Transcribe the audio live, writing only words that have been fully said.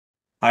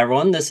Hi,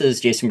 everyone. This is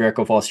Jason Barrick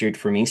of Wall Street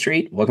for Main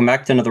Street. Welcome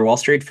back to another Wall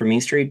Street for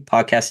Main Street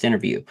podcast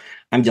interview.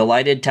 I'm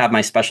delighted to have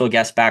my special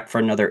guest back for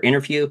another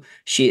interview.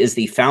 She is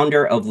the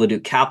founder of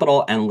LaDuc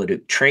Capital and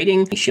LaDuc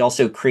Trading. She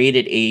also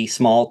created a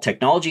small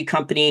technology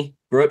company,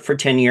 grew it for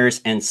 10 years,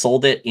 and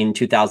sold it in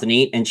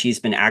 2008. And she's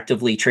been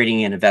actively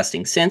trading and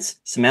investing since.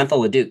 Samantha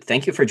LaDuc,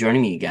 thank you for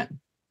joining me again.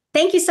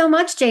 Thank you so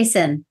much,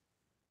 Jason.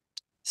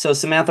 So,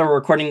 Samantha, we're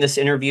recording this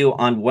interview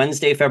on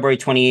Wednesday, February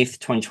 28th,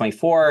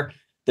 2024.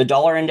 The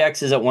dollar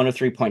index is at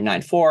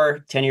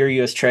 103.94, 10-year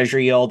U.S.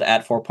 Treasury yield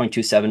at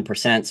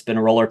 4.27%. It's been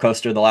a roller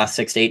coaster the last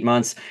 6 to 8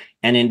 months.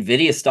 And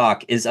Nvidia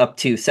stock is up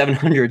to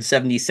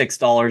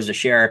 $776 a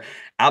share.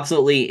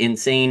 Absolutely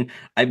insane.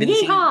 I've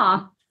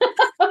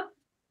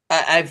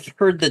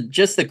heard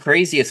the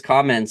craziest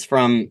comments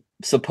from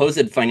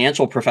supposed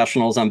financial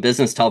professionals on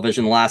business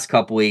television the last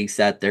couple weeks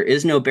that there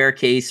is no bear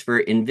case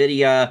for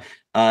Nvidia.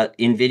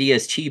 Nvidia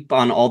is cheap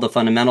on all the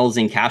fundamentals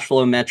and cash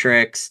flow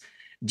metrics.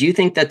 Do you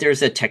think that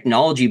there's a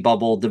technology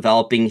bubble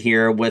developing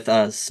here with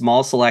a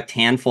small select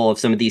handful of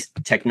some of these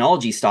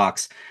technology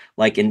stocks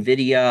like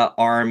Nvidia,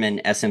 ARM,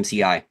 and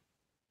SMCI?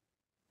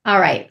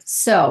 All right.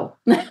 So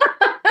if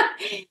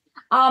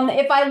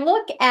I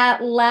look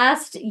at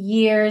last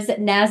year's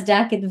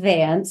NASDAQ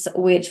advance,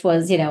 which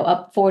was,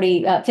 up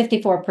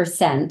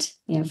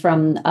 54%,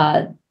 from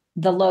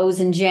the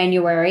lows in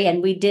January,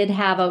 and we did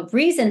have a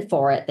reason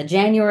for it. The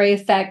January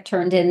effect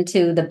turned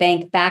into the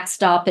bank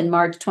backstop in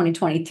March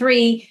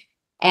 2023.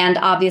 And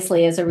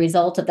obviously, as a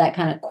result of that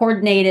kind of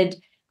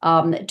coordinated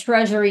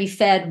Treasury,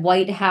 Fed,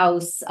 White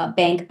House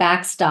bank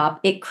backstop,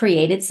 it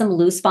created some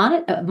loose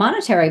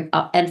monetary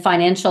and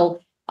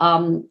financial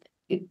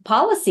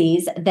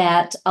policies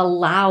that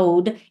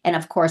allowed, and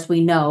of course,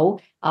 we know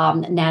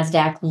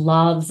NASDAQ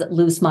loves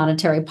loose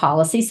monetary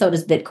policy. So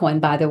does Bitcoin,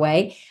 by the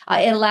way.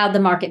 It allowed the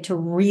market to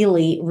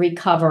really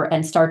recover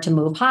and start to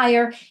move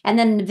higher. And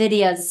then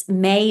NVIDIA's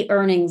May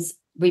earnings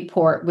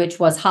report, which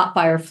was hot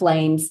fire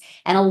flames.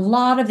 And a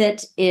lot of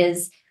it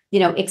is,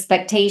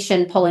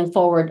 expectation pulling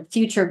forward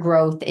future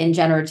growth in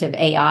generative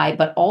AI,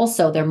 but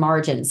also their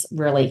margins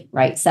really,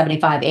 right?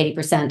 75,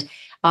 80%.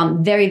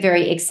 Very,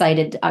 very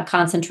excited.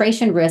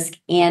 Concentration risk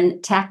in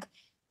tech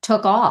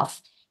took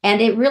off. And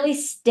it really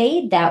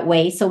stayed that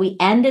way. So we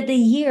ended the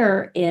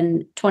year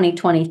in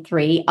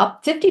 2023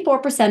 up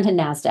 54% in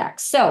NASDAQ.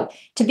 So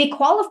to be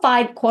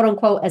qualified, quote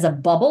unquote, as a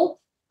bubble,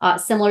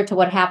 similar to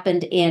what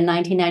happened in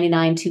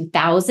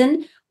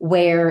 1999-2000,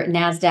 where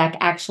NASDAQ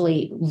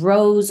actually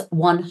rose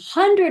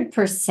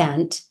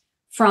 100%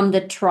 from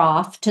the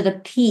trough to the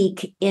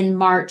peak in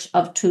March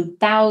of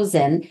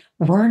 2000.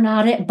 We're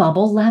not at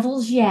bubble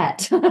levels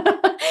yet.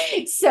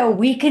 So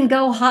we can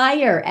go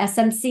higher.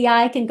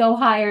 SMCI can go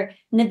higher.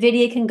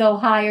 Nvidia can go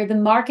higher. The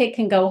market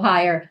can go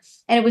higher.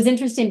 And it was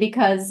interesting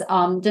because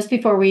just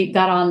before we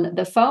got on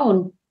the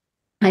phone,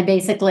 I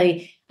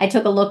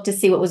took a look to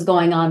see what was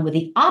going on with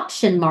the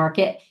option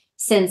market,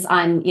 since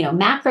I'm,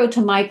 macro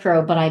to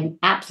micro, but I'm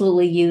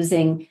absolutely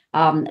using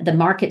the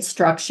market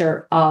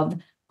structure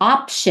of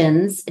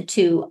options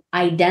to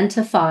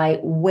identify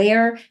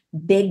where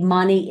big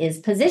money is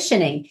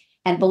positioning.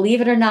 And believe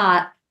it or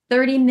not,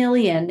 30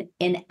 million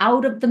in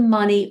out of the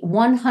money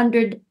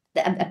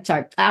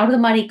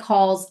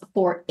calls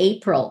for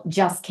April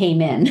just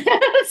came in.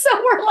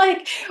 So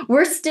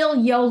we're still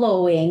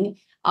YOLOing.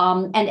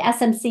 And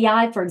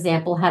SMCI, for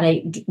example, had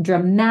a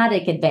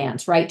dramatic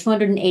advance, right?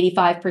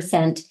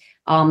 285%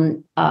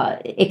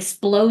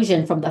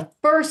 explosion from the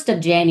 1st of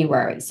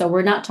January. So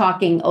we're not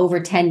talking over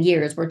 10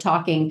 years. We're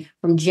talking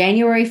from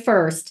January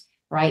 1st,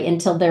 right,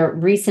 until their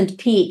recent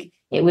peak,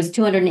 it was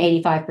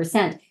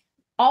 285%.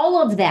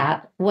 All of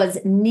that was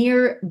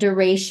near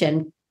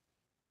duration,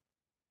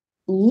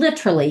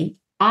 literally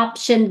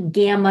option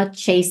gamma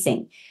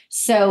chasing.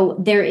 So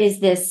there is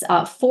this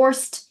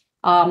forced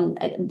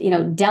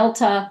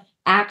delta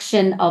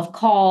action of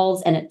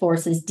calls, and it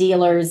forces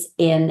dealers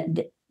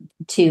to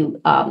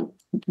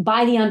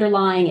buy the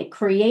underlying. It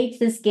creates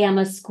this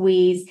gamma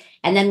squeeze.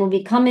 And then when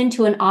we come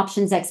into an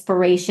options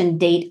expiration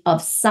date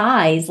of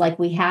size, like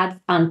we had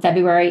on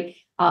February,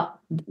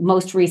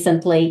 most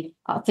recently,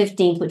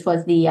 15th, which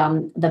was the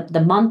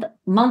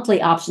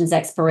monthly options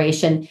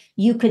expiration,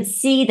 you could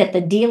see that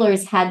the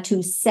dealers had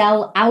to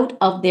sell out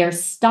of their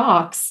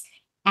stocks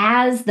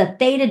as the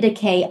theta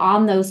decay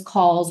on those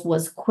calls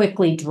was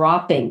quickly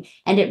dropping,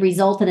 and it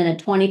resulted in a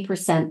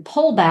 20%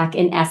 pullback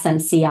in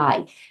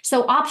SMCI.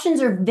 So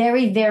options are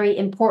very, very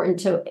important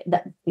to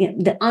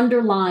the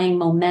underlying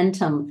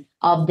momentum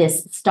of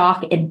this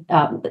stock,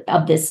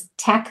 of this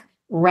tech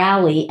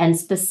rally, and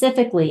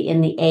specifically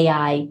in the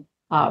AI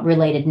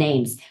related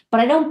names. But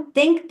I don't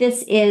think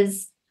this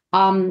is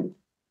all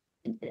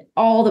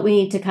that we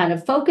need to kind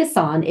of focus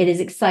on. It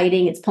is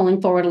exciting. It's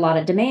pulling forward a lot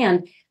of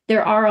demand.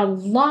 There are a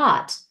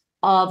lot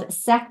of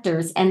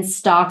sectors and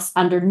stocks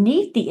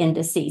underneath the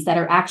indices that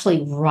are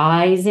actually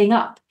rising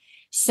up.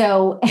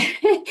 So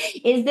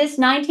is this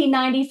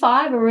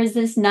 1995 or is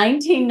this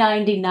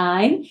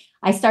 1999?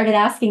 I started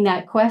asking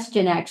that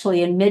question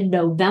actually in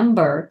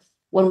mid-November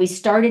when we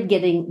started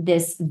getting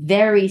this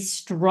very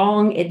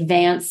strong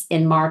advance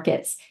in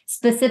markets,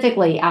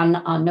 specifically on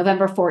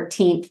November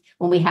 14th,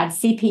 when we had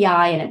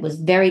CPI, and it was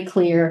very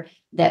clear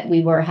that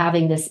we were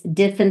having this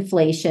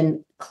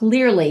disinflation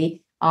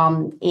clearly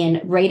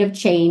in rate of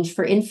change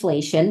for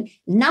inflation,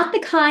 not the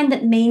kind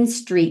that Main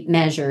Street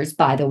measures,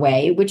 by the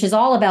way, which is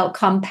all about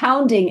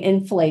compounding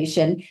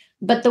inflation,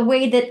 but the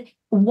way that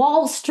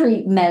Wall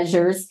Street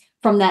measures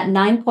from that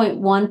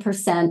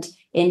 9.1%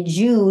 in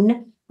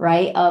June,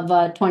 right, of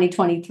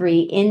 2023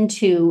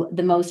 into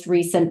the most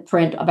recent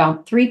print,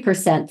 about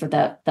 3% for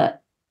the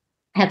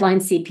headline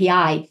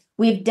CPI.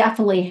 We've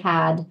definitely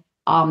had,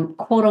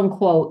 quote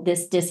unquote,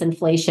 this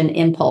disinflation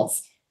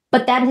impulse.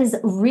 But that is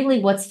really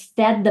what's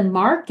fed the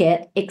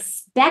market,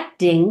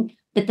 expecting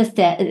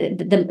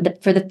that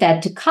for the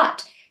Fed to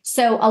cut.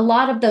 So a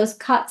lot of those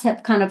cuts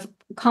have kind of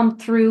come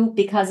through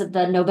because of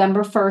the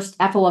November 1st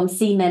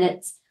FOMC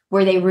minutes,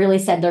 where they really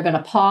said they're going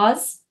to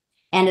pause.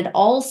 And it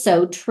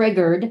also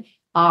triggered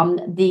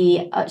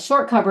the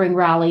short covering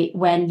rally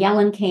when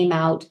Yellen came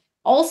out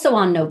also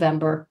on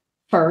November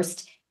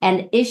 1st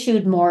and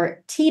issued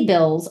more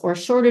T-bills, or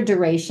shorter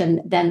duration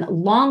than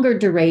longer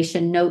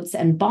duration notes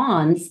and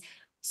bonds,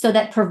 so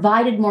that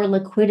provided more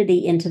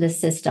liquidity into the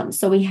system.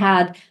 So we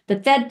had the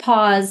Fed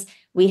pause,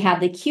 we had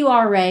the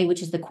QRA,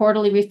 which is the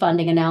quarterly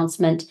refunding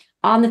announcement,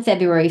 on the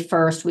February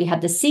 1st. We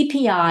had the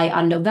CPI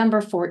on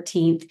November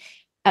 14th.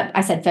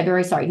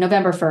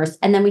 November 1st.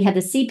 And then we had the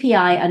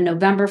CPI on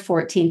November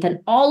 14th. And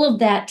all of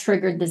that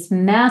triggered this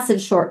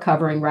massive short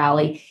covering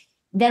rally.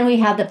 Then we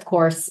had, of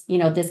course,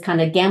 this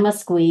kind of gamma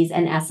squeeze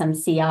and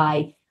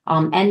SMCI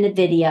and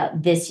Nvidia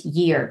this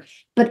year.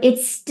 But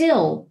it's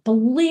still,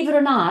 believe it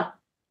or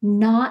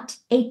not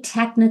a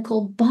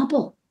technical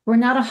bubble. We're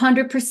not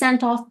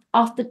 100%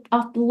 off the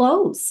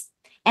lows.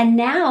 And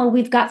now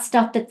we've got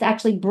stuff that's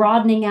actually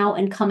broadening out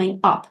and coming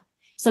up.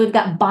 So we've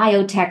got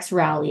biotechs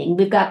rallying,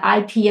 we've got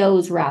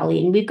IPOs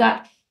rallying, we've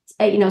got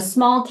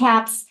small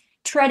caps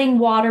treading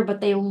water,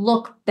 but they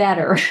look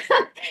better.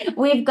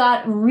 We've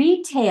got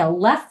retail,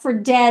 left for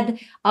dead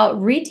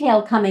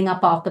retail coming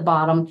up off the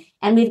bottom.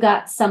 And we've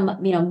got some,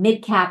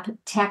 mid-cap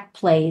tech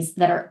plays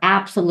that are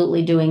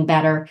absolutely doing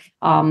better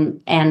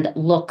and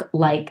look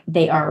like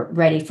they are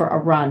ready for a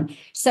run.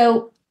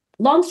 So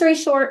long story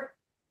short,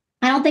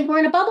 I don't think we're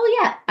in a bubble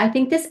yet. I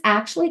think this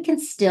actually can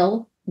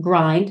still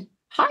grind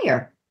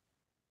higher.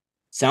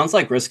 Sounds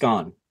like risk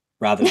on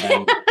rather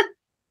than...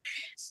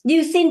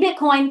 You've seen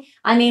Bitcoin.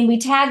 I mean, we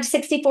tagged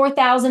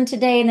 64,000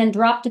 today and then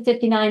dropped to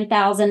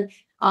 59,000.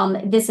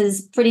 This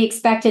is pretty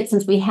expected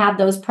since we had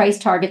those price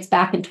targets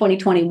back in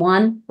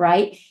 2021,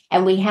 right?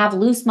 And we have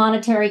loose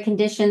monetary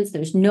conditions.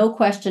 There's no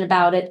question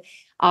about it.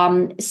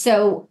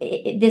 So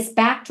this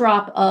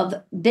backdrop of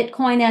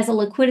Bitcoin as a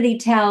liquidity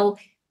tell,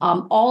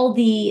 all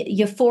the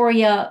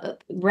euphoria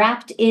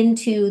wrapped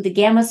into the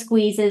gamma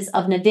squeezes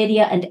of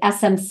Nvidia and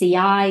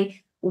SMCI,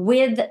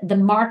 with the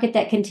market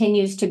that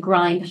continues to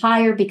grind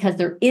higher because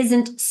there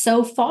isn't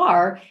so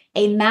far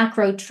a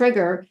macro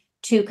trigger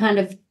to kind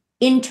of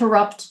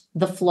interrupt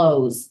the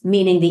flows,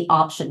 meaning the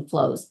option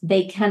flows.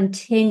 They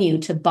continue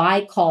to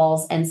buy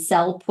calls and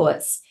sell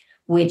puts,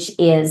 which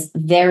is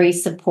very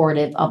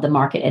supportive of the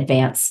market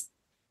advance.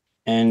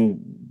 And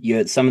you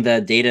had some of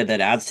the data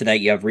that adds to that.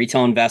 You have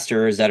retail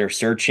investors that are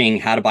searching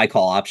how to buy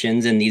call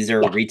options. And these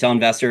are retail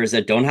investors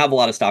that don't have a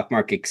lot of stock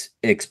market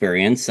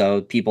experience.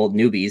 So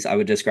newbies, I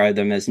would describe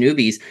them as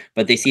newbies,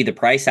 but they see the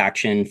price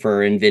action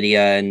for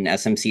Nvidia and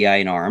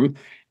SMCI and ARM.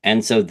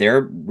 And so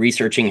they're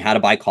researching how to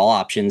buy call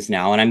options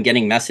now. And I'm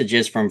getting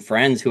messages from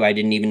friends who I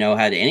didn't even know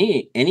had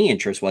any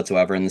interest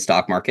whatsoever in the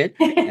stock market.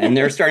 And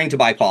they're starting to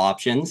buy call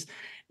options.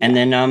 And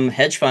then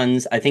hedge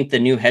funds, I think the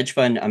new hedge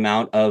fund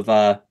amount of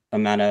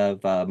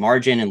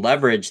margin and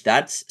leverage,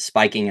 that's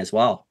spiking as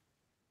well.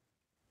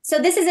 So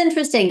this is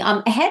interesting.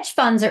 Hedge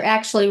funds are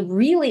actually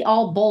really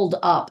all bulled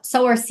up.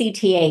 So are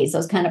CTAs,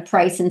 those kind of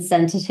price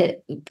insensitive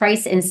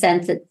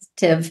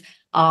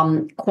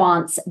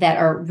quants that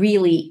are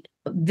really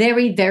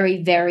very,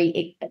 very,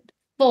 very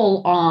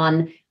full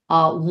on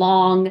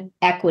long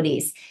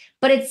equities.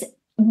 But it's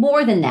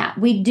more than that.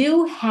 We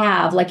do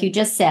have, like you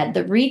just said,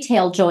 the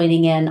retail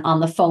joining in on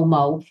the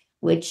FOMO,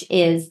 which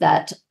is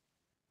that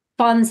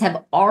funds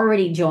have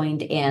already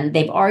joined in.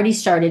 They've already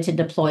started to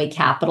deploy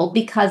capital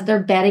because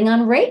they're betting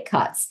on rate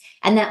cuts,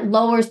 and that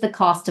lowers the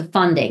cost of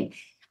funding.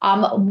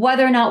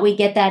 Whether or not we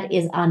get that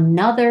is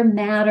another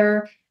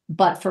matter.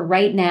 But for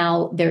right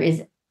now, there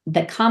is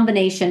the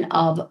combination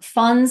of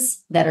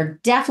funds that are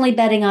definitely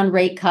betting on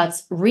rate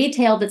cuts,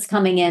 retail that's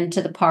coming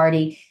into the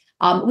party.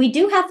 We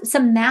do have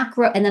some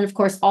macro, and then, of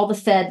course, all the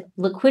Fed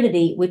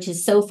liquidity, which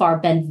has so far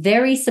been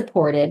very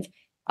supportive.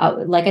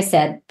 Like I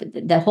said,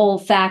 the whole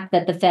fact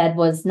that the Fed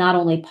was not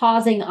only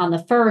pausing on the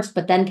 1st,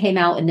 but then came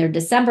out in their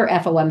December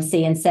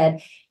FOMC and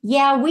said,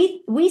 yeah,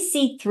 we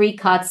see 3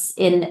 cuts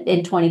in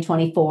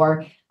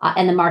 2024.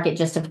 And the market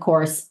just, of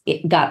course,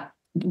 it got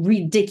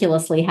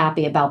ridiculously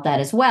happy about that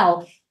as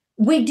well.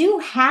 We do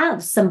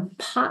have some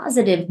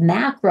positive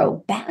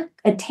macro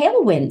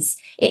tailwinds.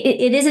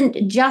 It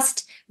isn't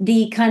just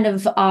the kind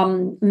of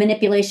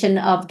manipulation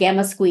of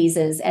gamma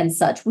squeezes and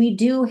such, we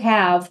do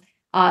have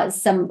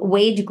some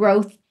wage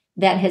growth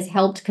that has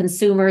helped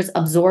consumers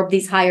absorb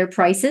these higher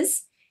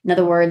prices. In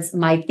other words,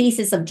 my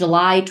thesis of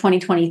July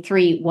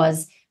 2023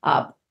 was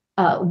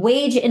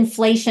wage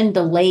inflation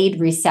delayed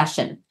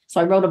recession. So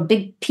I wrote a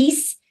big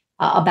piece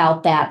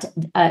about that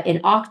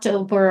in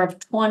October of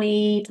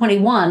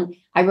 2021.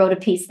 I wrote a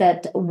piece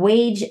that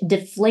wage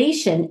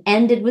deflation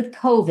ended with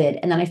COVID.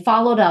 And then I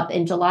followed up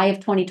in July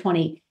of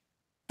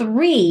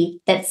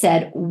 2023 that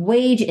said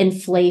wage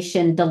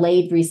inflation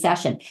delayed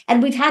recession.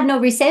 And we've had no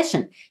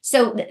recession.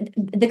 So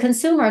the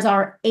consumers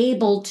are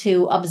able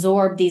to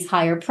absorb these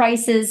higher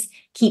prices,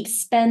 keep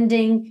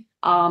spending.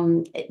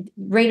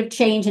 Rate of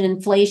change in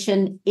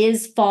inflation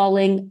is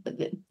falling,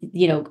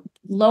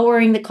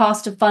 lowering the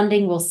cost of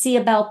funding. We'll see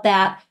about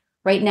that.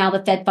 Right now,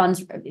 the Fed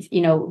funds,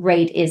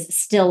 rate is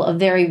still a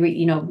very,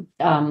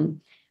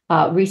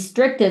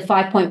 restrictive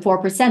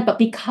 5.4%. But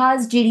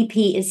because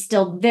GDP is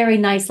still very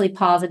nicely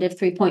positive,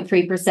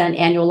 3.3%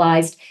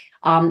 annualized,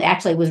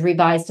 actually it was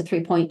revised to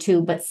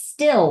 3.2, but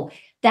still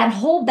that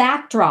whole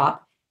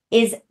backdrop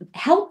is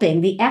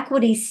helping the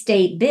equity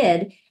stay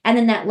bid. And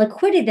then that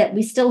liquidity that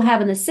we still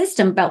have in the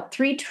system, about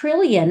 3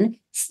 trillion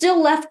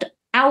still left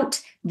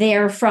out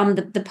there from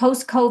the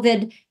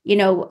post-COVID,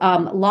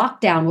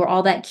 lockdown where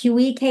all that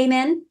QE came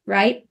in,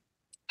 right?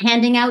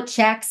 Handing out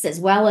checks as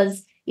well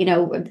as,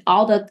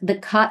 all the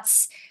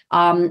cuts,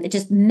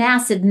 just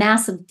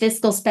massive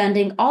fiscal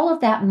spending. All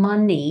of that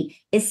money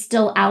is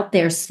still out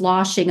there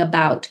sloshing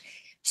about.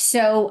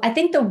 So I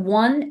think the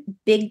one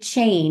big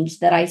change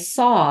that I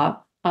saw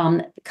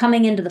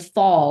coming into the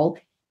fall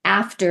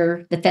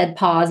after the Fed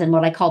pause and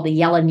what I call the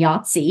Yellen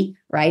Yahtzee,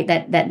 right?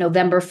 That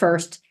November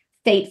 1st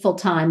fateful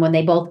time when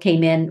they both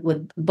came in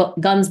with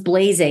guns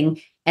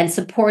blazing and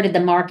supported the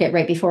market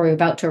right before we were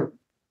about to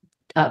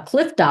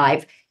cliff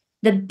dive.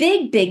 The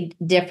big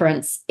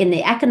difference in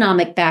the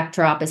economic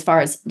backdrop as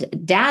far as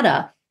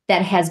data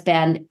that has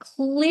been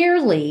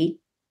clearly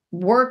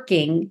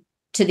working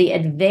to the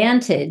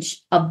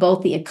advantage of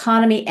both the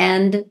economy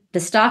and the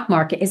stock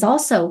market is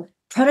also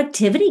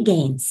productivity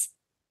gains.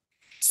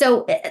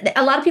 So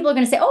a lot of people are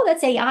going to say, oh,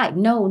 that's AI.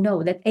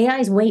 No, that AI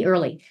is way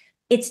early.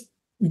 It's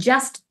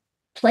just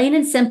plain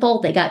and simple.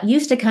 They got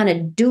used to kind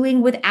of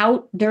doing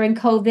without during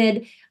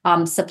COVID,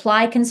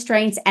 supply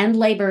constraints and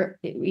labor,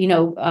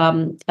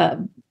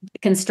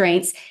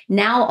 constraints.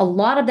 Now, a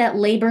lot of that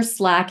labor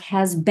slack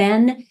has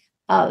been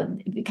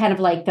kind of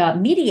like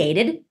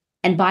mediated.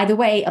 And by the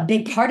way, a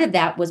big part of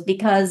that was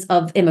because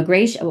of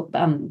immigration,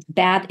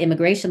 bad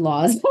immigration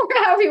laws, or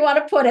however you want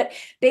to put it.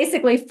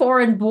 Basically,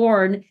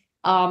 foreign-born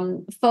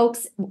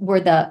folks were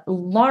the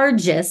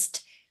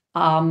largest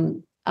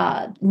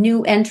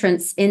new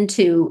entrants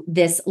into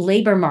this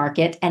labor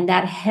market, and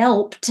that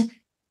helped,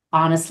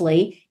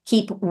 honestly,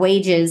 keep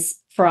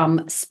wages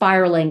from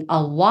spiraling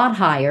a lot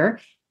higher.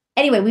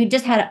 Anyway, we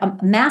just had a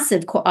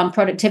massive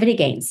productivity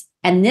gains,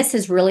 and this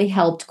has really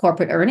helped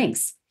corporate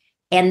earnings.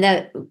 And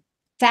the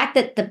fact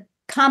that the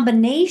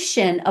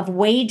combination of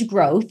wage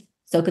growth,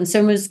 so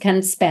consumers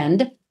can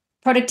spend,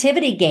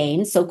 productivity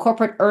gains, so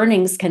corporate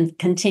earnings can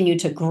continue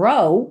to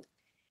grow,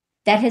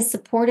 that has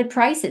supported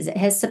prices. It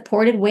has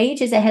supported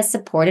wages. It has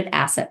supported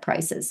asset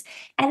prices.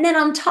 And then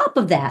on top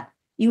of that,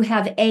 you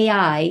have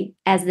AI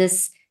as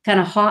this kind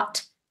of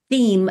hot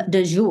theme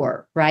du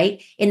jour,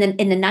 right? In the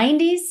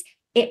 90s,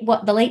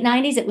 the late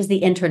 90s, it was the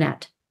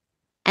internet.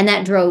 And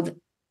that drove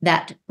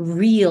that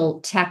real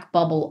tech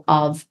bubble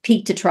of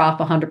peak to trough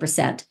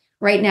 100%.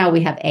 Right now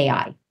we have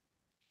AI.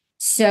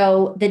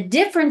 So the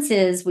difference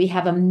is we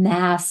have a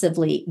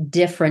massively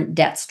different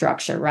debt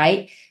structure,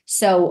 right?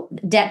 So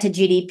debt to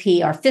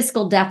GDP, our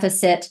fiscal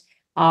deficit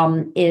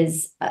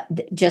is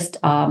just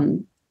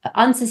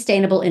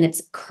unsustainable in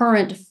its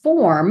current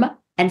form,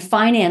 and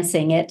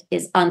financing it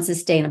is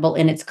unsustainable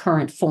in its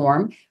current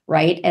form,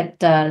 right? At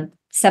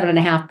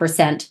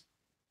 7.5%.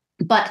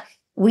 But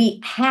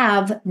we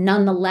have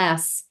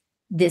nonetheless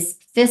this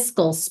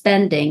fiscal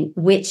spending,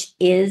 which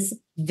is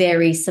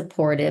very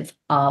supportive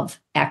of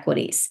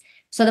equities.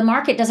 So the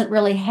market doesn't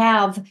really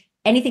have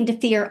anything to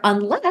fear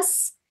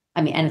unless,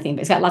 anything,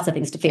 it's got lots of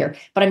things to fear,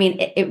 but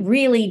it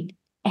really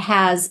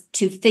has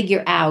to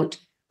figure out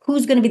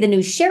who's going to be the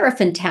new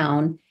sheriff in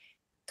town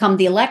come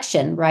the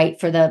election, right,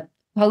 for the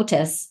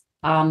POTUS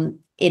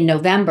in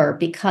November,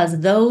 because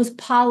those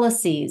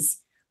policies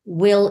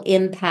will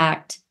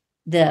impact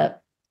the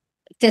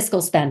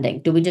fiscal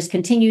spending. Do we just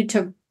continue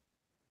to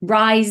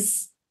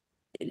rise,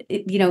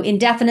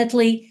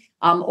 indefinitely,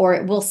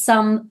 or will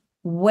some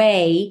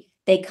way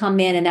they come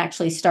in and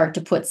actually start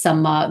to put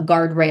some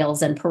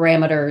guardrails and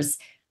parameters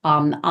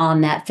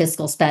on that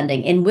fiscal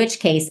spending, in which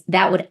case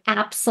that would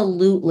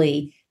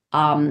absolutely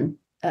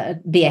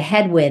be a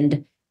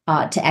headwind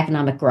to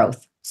economic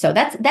growth. So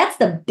that's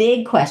the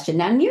big question.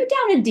 Now, you're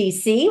down in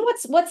DC.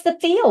 What's the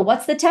feel?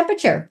 What's the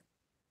temperature?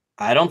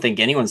 I don't think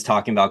anyone's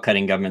talking about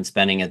cutting government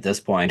spending at this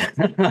point.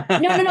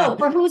 No.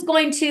 For who's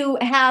going to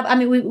have,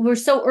 we're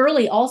so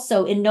early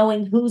also in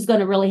knowing who's going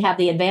to really have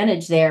the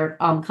advantage there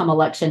come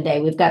election day.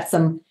 We've got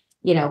some,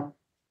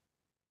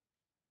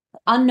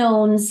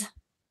 unknowns,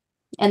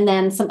 and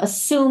then some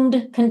assumed,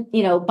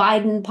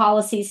 Biden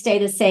policies stay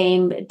the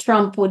same.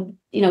 Trump would,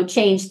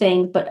 change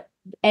things. But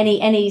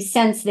any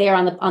sense there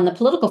on the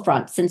political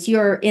front? Since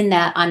you're in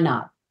that, I'm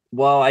not.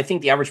 Well, I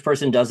think the average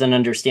person doesn't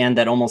understand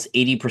that almost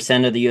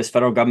 80% of the US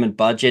federal government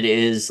budget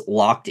is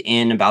locked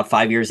in about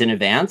 5 years in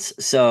advance.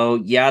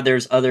 So, yeah,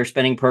 there's other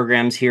spending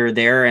programs here or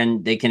there,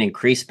 and they can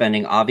increase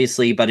spending,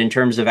 obviously. But in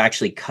terms of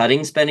actually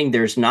cutting spending,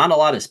 there's not a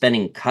lot of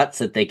spending cuts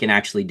that they can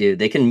actually do.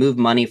 They can move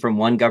money from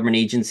one government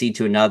agency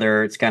to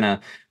another. It's kind of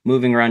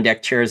moving around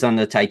deck chairs on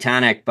the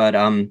Titanic, but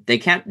they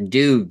can't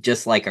do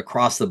just like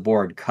across the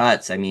board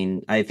cuts. I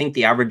mean, I think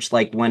the average,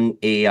 like when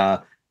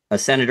a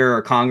senator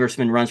or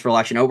congressman runs for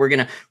election, we're going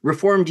to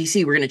reform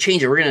DC, we're going to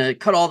change it, we're going to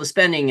cut all the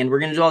spending, and we're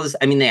going to do all this.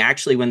 I mean, they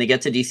actually, when they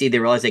get to DC, they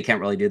realize they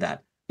can't really do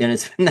that. And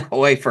it's been that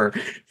way for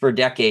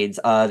decades.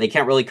 They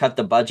can't really cut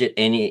the budget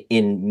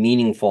in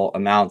meaningful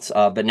amounts.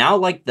 But now,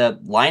 like the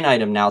line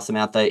item now,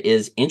 Samantha,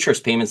 is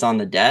interest payments on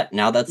the debt.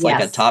 Now that's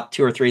like a top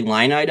 2 or 3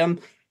 line item.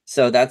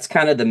 So that's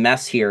kind of the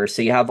mess here.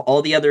 So you have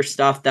all the other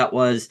stuff that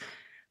was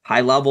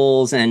high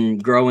levels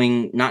and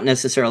growing, not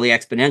necessarily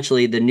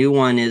exponentially. The new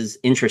one is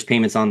interest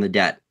payments on the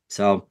debt.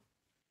 So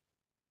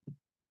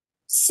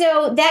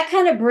that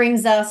kind of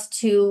brings us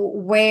to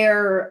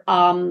where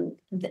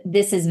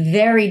this is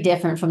very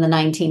different from the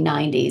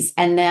 1990s.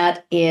 And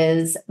that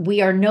is, we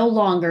are no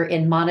longer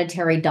in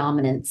monetary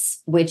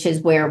dominance, which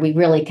is where we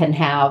really can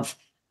have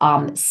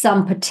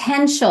some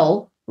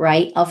potential,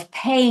 right, of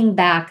paying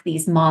back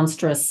these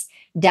monstrous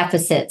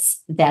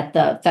deficits that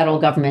the federal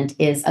government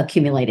is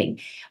accumulating.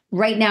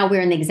 Right now,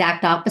 we're in the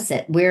exact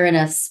opposite. We're in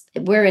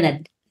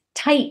a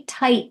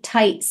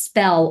tight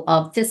spell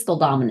of fiscal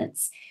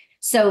dominance.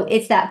 So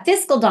it's that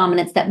fiscal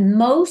dominance that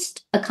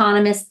most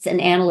economists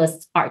and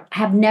analysts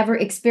have never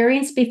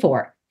experienced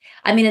before.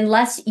 I mean,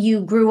 unless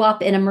you grew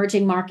up in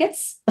emerging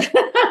markets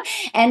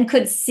and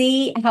could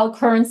see how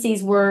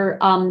currencies were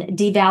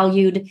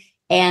devalued,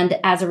 and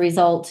as a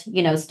result,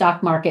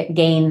 stock market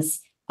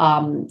gains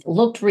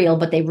looked real,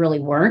 but they really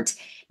weren't.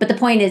 But the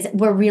point is,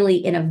 we're really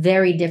in a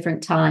very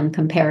different time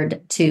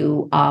compared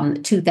to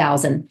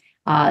 2000.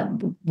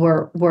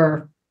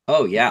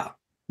 Oh yeah.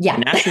 The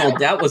national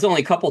debt was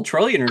only a couple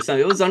trillion or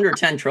something. It was under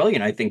 10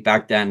 trillion, I think,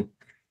 back then.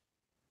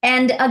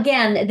 And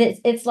again,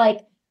 it's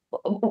like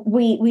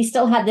we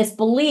still had this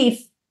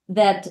belief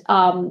that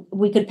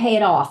we could pay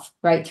it off,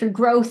 right, through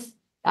growth.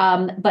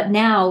 But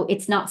now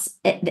it's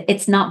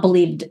not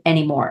believed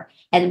anymore.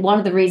 And one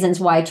of the reasons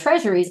why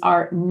treasuries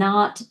are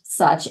not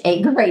such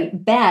a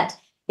great bet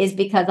is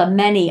because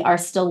many are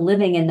still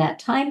living in that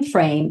time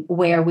frame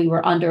where we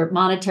were under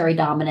monetary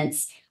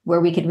dominance, where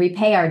we could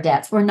repay our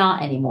debts. We're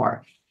not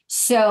anymore.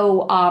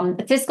 So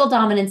fiscal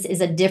dominance is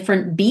a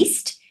different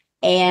beast,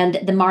 and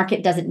the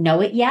market doesn't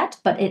know it yet,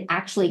 but it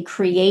actually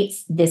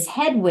creates this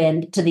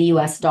headwind to the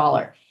US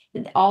dollar.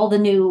 All the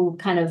new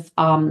kind of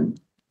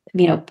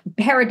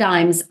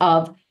paradigms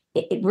of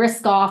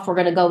risk off, we're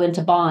going to go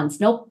into bonds.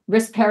 Nope,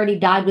 risk parity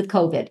died with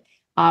COVID.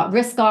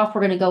 Risk off,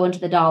 we're going to go into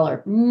the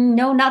dollar.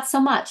 No, not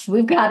so much.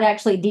 We've got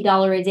actually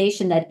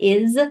de-dollarization that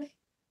is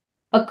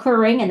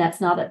occurring, and that's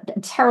not a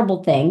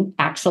terrible thing,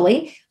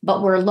 actually,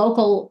 but where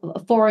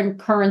local foreign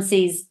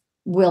currencies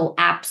will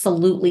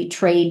absolutely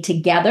trade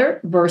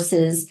together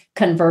versus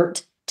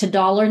convert to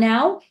dollar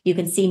now. You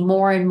can see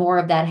more and more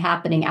of that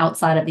happening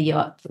outside of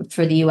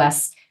for the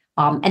US.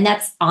 And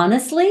that's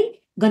honestly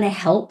going to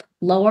help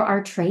lower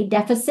our trade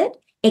deficit.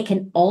 It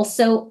can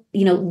also,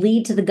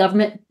 lead to the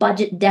government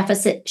budget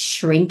deficit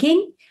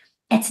shrinking.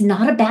 It's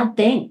not a bad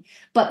thing.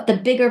 But the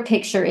bigger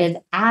picture is,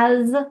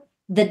 as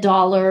the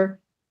dollar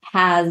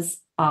has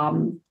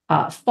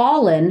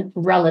fallen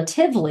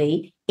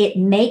relatively, it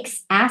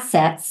makes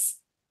assets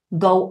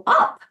go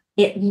up.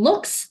 It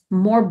looks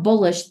more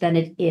bullish than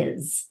it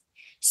is.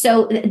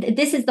 So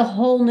this is the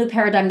whole new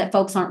paradigm that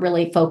folks aren't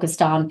really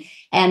focused on.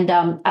 And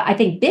I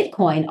think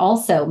Bitcoin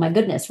also, my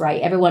goodness,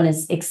 right? Everyone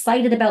is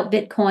excited about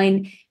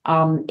Bitcoin.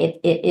 It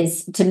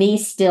is, to me,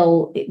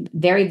 still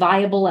very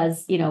viable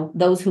as,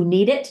 those who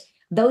need it,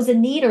 those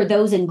in need or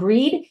those in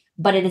greed.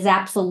 But it is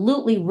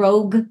absolutely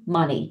rogue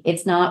money.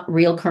 It's not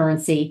real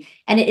currency.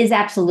 And it is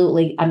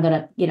absolutely, I'm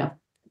going to,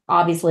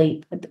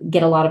 obviously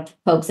get a lot of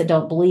folks that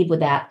don't believe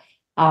with that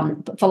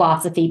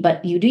philosophy,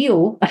 but you do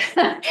you.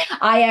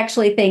 I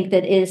actually think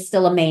that it is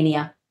still a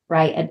mania,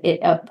 right?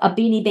 A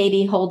beanie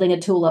baby holding a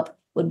tulip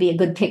would be a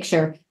good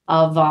picture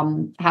of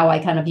how I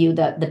kind of view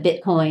the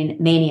Bitcoin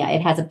mania.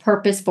 It has a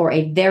purpose for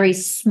a very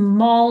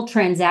small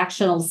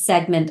transactional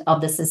segment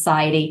of the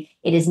society.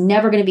 It is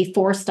never going to be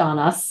forced on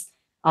us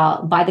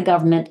by the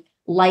government.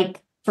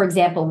 Like, for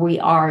example, we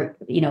are,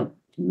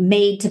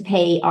 made to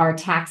pay our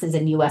taxes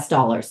in US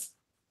dollars.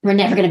 We're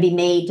never going to be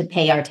made to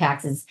pay our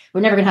taxes.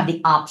 We're never going to have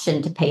the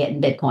option to pay it in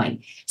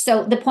Bitcoin.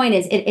 So the point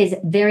is, it is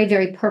very,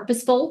 very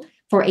purposeful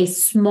for a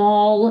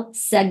small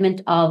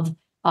segment of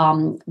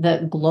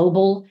the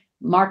global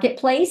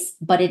marketplace,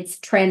 but its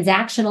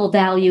transactional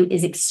value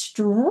is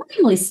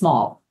extremely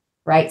small,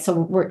 right? So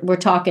we're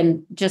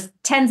talking just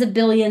tens of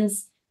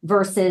billions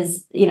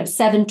versus,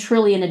 7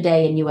 trillion a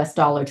day in US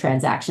dollar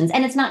transactions.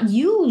 And it's not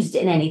used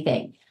in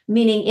anything,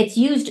 meaning it's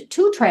used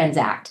to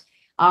transact,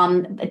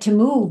 to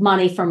move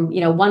money from,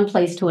 one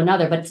place to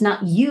another, but it's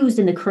not used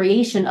in the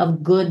creation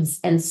of goods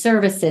and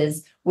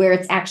services where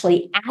it's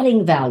actually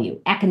adding value,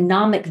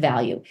 economic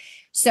value.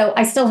 So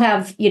I still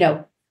have,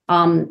 it's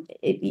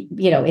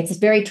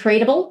very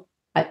tradable,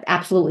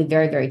 absolutely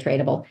very, very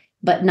tradable,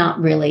 but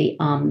not really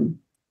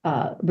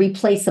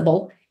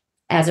replaceable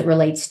as it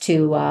relates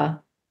to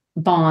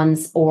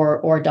bonds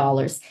or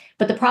dollars.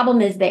 But the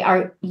problem is they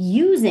are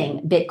using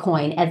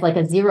Bitcoin as like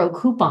a zero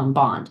coupon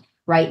bond,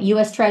 right?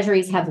 US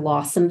Treasuries have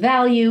lost some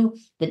value.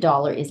 The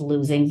dollar is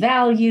losing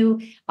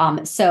value.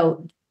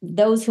 So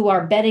those who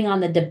are betting on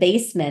the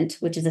debasement,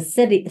 which is a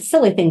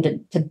silly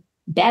thing to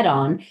bet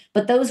on,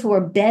 but those who are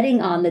betting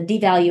on the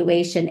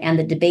devaluation and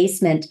the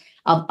debasement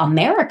of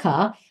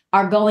America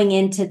are going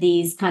into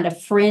these kind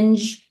of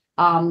fringe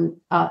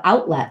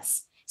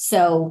outlets.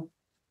 So,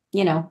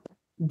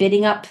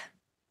 bidding up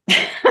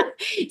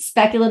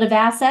speculative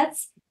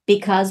assets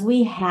because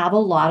we have a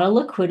lot of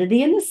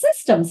liquidity in the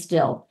system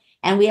still,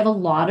 and we have a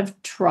lot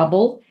of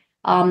trouble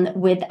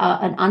with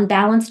an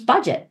unbalanced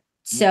budget.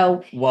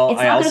 So it's not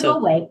going to go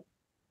away.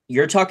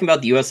 You're talking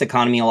about the U.S.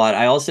 economy a lot.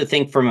 I also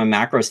think from a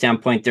macro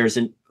standpoint, there's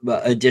an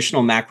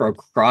additional macro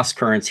cross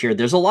currents here.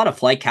 There's a lot of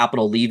flight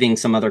capital leaving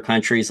some other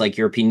countries like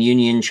European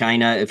Union,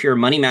 China. If you're a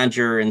money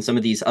manager in some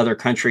of these other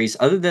countries,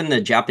 other than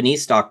the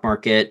Japanese stock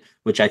market,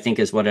 which I think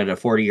is at a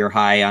 40-year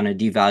high on a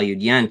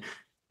devalued yen,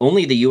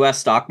 only the U.S.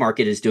 stock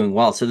market is doing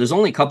well. So there's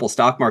only a couple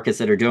stock markets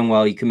that are doing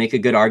well. You can make a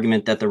good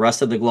argument that the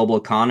rest of the global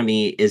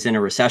economy is in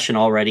a recession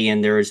already,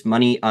 and there's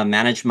money,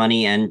 managed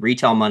money and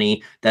retail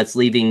money that's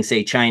leaving,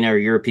 say, China or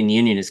European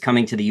Union is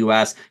coming to the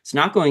U.S. It's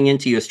not going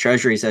into U.S.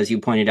 Treasuries, as you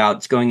pointed out.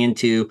 It's going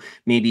into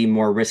maybe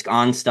more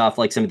risk-on stuff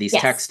like some of these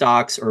tech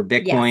stocks or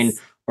Bitcoin,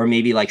 or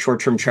maybe like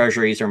short-term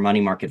Treasuries or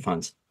money market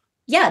funds.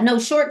 Yeah, no,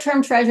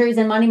 short-term Treasuries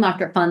and money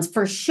market funds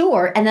for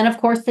sure. And then,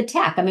 of course, the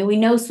tech. I mean, we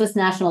know Swiss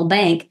National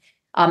Bank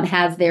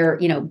has their,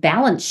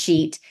 balance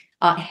sheet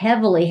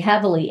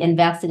heavily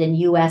invested in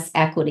U.S.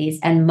 equities,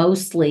 and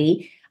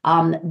mostly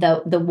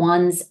the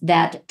ones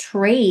that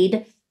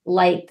trade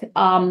like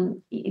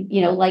bonds,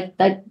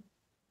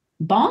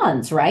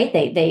 right?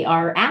 They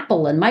are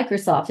Apple and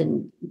Microsoft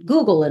and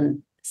Google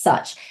and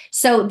such.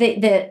 So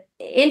the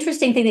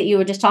interesting thing that you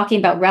were just talking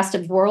about, rest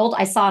of world,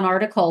 I saw an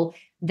article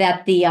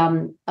that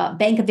the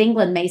Bank of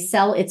England may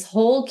sell its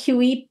whole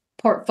QE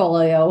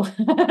portfolio.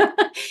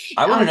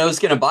 I want to know who's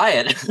going to buy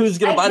it. Who's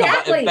going to buy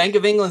the Bank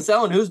of England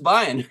selling? Who's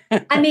buying?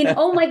 I mean,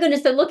 oh my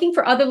goodness, they're looking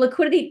for other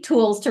liquidity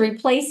tools to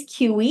replace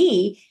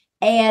QE,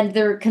 and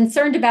they're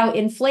concerned about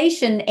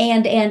inflation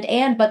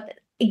but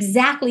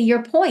exactly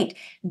your point.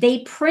 They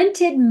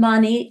printed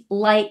money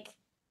like,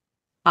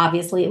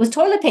 obviously it was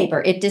toilet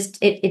paper. It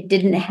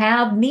didn't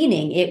have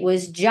meaning. It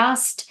was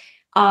just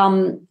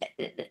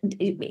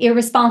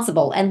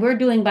irresponsible. And we're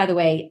doing, by the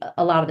way,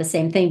 a lot of the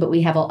same thing, but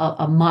we have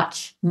a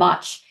much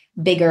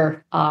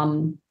bigger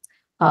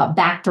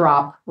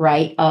backdrop,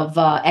 right, of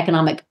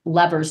economic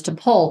levers to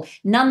pull.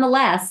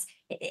 Nonetheless,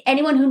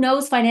 anyone who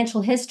knows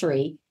financial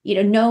history,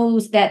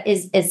 knows that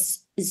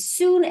as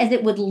soon as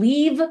it would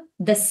leave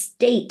the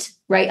state,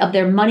 right, of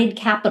their moneyed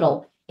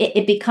capital,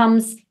 it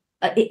becomes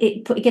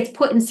it gets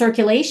put in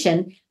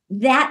circulation.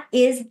 That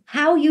is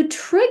how you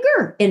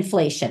trigger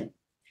inflation.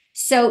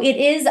 So it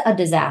is a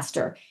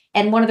disaster.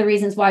 And one of the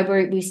reasons why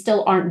we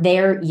still aren't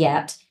there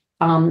yet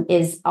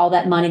is all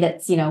that money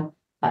that's,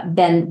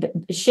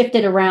 been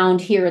shifted around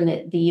here in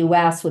the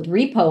US with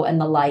repo and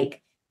the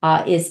like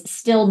is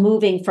still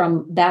moving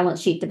from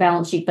balance sheet to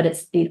balance sheet, but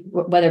it's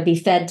whether it be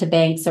fed to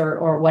banks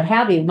or what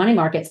have you, money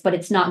markets, but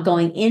it's not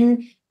going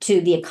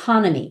into the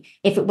economy.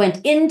 If it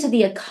went into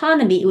the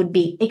economy, it would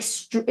be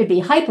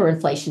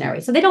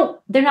hyperinflationary. So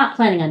they're not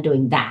planning on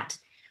doing that.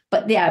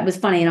 But yeah, it was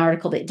funny, an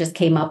article that just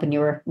came up and you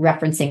were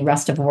referencing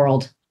rest of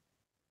world.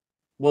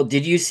 Well,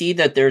 did you see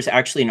that there's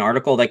actually an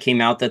article that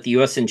came out that the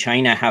U.S. and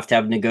China have to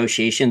have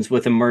negotiations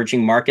with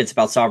emerging markets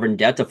about sovereign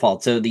debt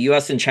default? So the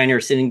U.S. and China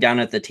are sitting down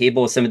at the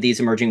table with some of these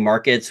emerging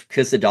markets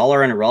because the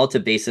dollar on a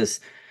relative basis,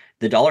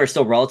 the dollar is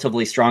still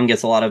relatively strong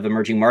against a lot of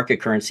emerging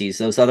market currencies.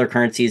 Those other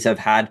currencies have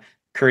had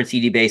currency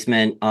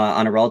debasement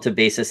on a relative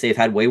basis. They've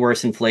had way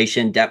worse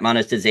inflation, debt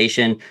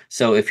monetization.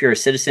 So if you're a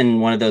citizen in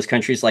one of those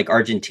countries like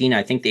Argentina,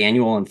 I think the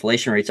annual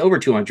inflation rate's over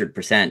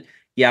 200%.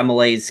 Yeah,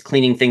 Malay's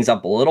cleaning things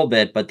up a little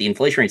bit, but the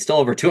inflation rate's still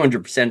over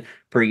 200%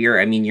 per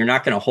year. I mean, you're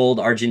not going to hold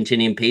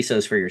Argentinian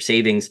pesos for your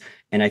savings.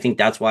 And I think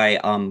that's why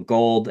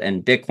gold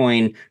and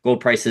Bitcoin, gold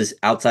prices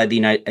outside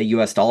the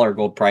US dollar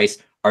gold price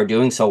are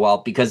doing so well,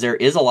 because there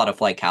is a lot of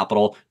flight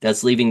capital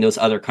that's leaving those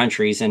other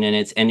countries, and then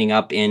it's ending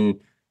up in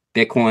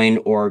Bitcoin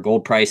or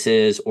gold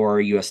prices or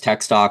US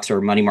tech stocks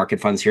or money market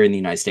funds here in the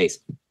United States.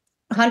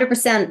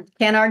 100%.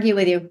 Can't argue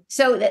with you.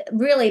 So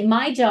really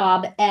my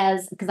job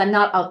because I'm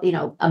not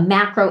a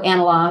macro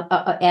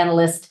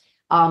analyst,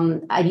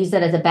 I use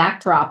that as a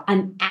backdrop.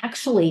 I'm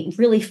actually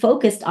really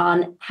focused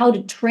on how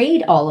to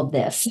trade all of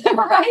this,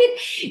 right?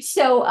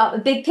 So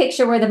big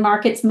picture, where the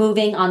market's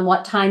moving, on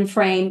what time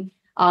frame,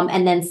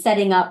 and then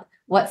setting up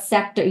what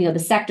sector, the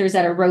sectors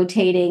that are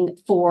rotating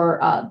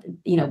for,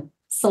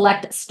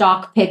 select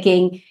stock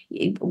picking,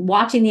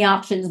 watching the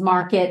options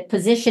market,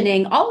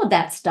 positioning, all of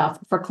that stuff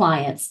for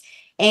clients.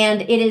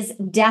 And it is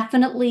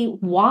definitely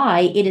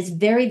why it is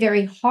very,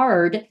 very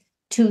hard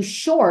to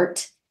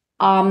short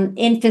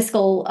in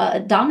fiscal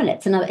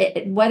dominance.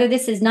 And whether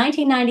this is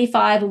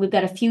 1995 and we've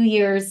got a few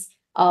years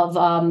of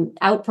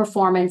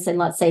outperformance and,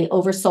 let's say,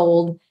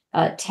 oversold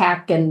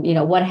tech and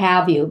what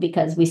have you,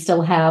 because we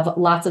still have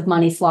lots of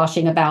money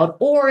sloshing about,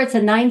 or it's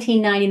a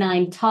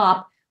 1999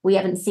 top we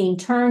haven't seen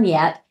turn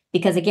yet,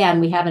 because again,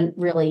 we haven't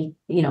really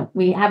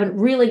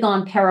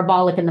gone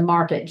parabolic in the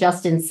market,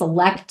 just in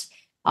select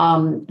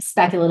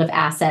speculative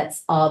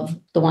assets of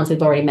the ones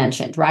we've already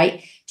mentioned,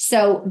 right?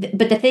 So,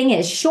 but the thing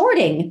is,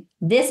 shorting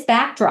this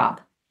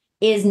backdrop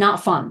is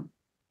not fun.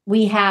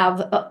 We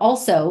have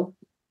also,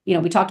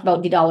 we talked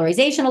about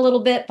de-dollarization a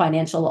little bit,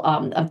 financial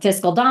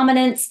fiscal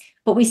dominance,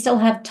 but we still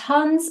have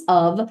tons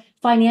of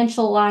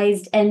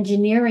financialized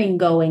engineering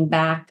going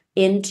back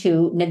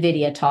into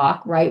Nvidia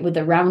talk, right? With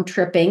the round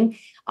tripping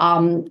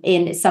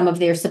in some of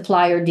their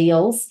supplier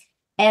deals.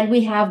 And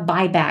we have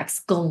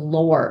buybacks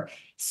galore.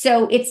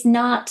 So it's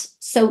not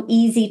so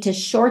easy to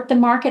short the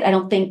market. I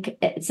don't think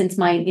since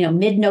my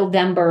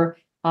mid-November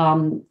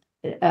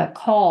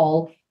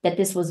call that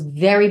this was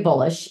very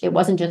bullish. It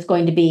wasn't just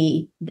going to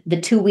be the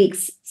 2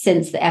 weeks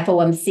since the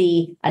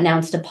FOMC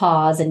announced a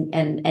pause and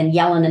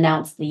Yellen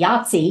announced the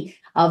Yahtzee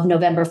of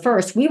November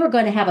 1st. We were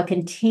going to have a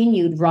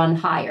continued run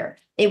higher.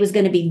 It was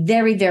going to be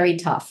very, very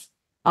tough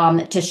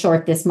to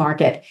short this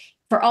market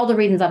for all the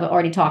reasons I've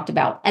already talked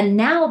about. And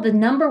now the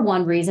number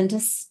one reason to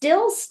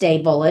still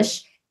stay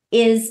bullish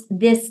is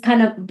this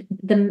kind of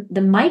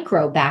the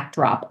micro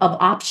backdrop of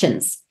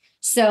options.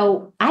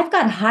 So I've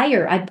got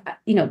higher.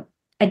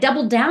 I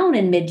doubled down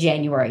in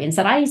mid-January and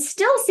said, I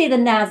still see the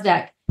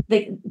NASDAQ,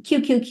 the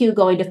QQQ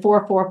going to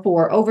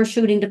 444,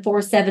 overshooting to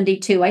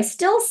 472. I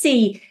still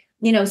see,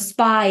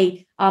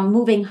 SPY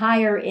moving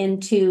higher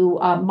into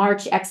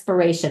March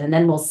expiration. And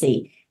then we'll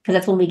see, because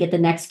that's when we get the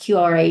next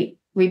QRA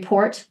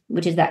report,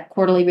 which is that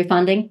quarterly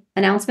refunding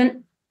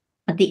announcement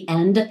at the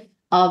end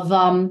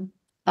of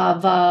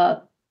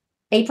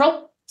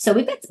April. So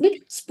we've got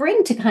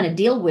spring to kind of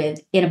deal with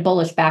in a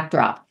bullish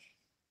backdrop.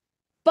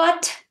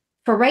 But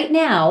for right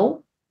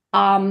now,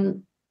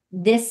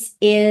 this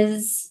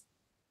is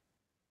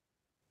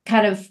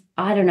kind of,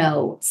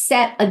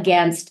 set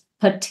against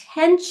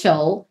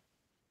potential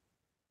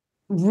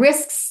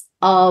risks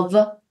of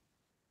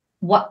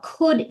what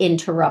could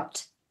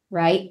interrupt,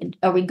 right?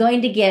 Are we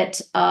going to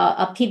get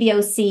a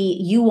PBOC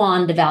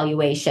yuan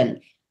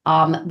devaluation?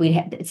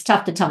 It's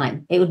tough to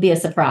time. It would be a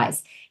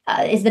surprise.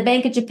 Is the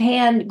Bank of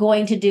Japan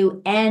going to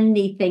do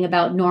anything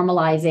about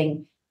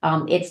normalizing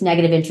its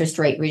negative interest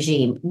rate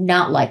regime?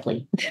 Not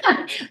likely.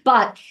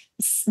 But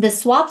the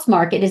swaps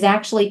market is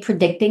actually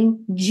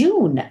predicting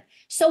June.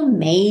 So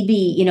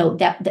maybe,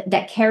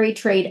 that carry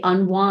trade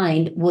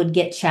unwind would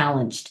get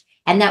challenged.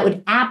 And that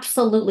would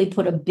absolutely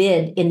put a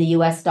bid in the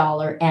US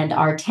dollar and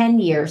our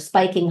 10-year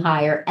spiking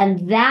higher.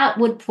 And that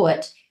would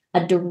put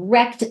a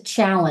direct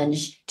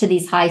challenge to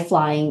these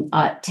high-flying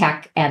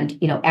tech and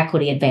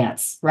equity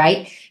advance,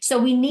 right? So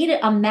we needed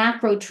a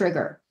macro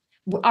trigger.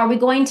 Are we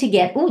going to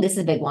get, this is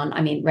a big one.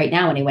 I mean, right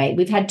now anyway,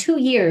 we've had 2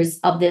 years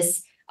of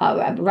this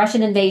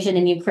Russian invasion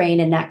in Ukraine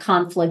and that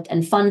conflict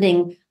and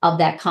funding of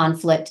that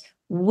conflict.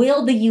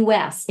 Will the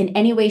US in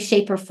any way,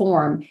 shape, or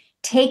form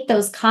take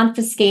those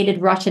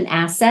confiscated Russian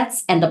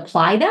assets and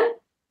apply them?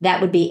 That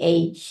would be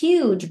a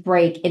huge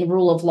break in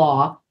rule of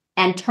law,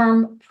 and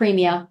term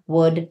premia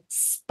would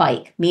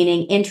spike,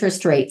 meaning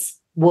interest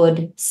rates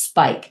would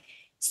spike.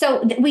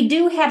 So we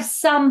do have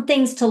some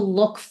things to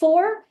look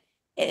for.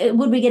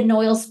 Would we get an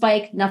oil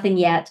spike? Nothing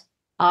yet.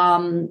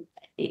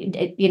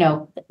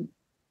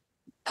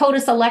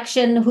 POTUS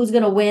election, who's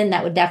going to win?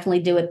 That would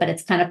definitely do it, but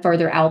it's kind of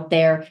further out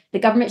there. The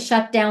government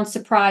shutdown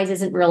surprise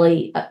isn't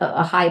really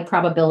a high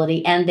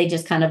probability, and they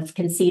just kind of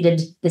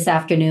conceded this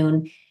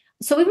afternoon.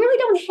 So we really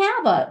don't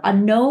have a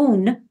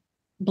known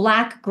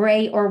black,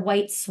 gray, or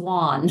white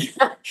swan.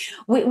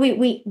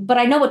 But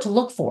I know what to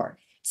look for.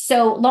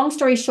 So long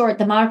story short,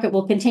 the market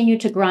will continue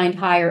to grind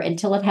higher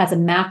until it has a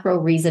macro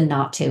reason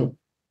not to.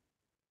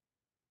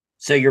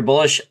 So you're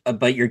bullish,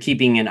 but you're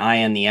keeping an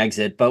eye on the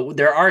exit. But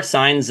there are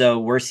signs, though.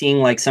 We're seeing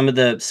like some of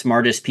the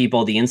smartest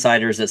people, the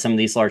insiders at some of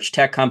these large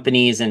tech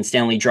companies, and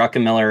Stanley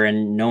Druckenmiller,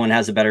 and no one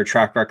has a better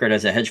track record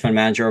as a hedge fund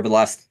manager over the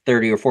last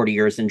 30 or 40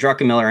 years than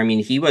Druckenmiller. I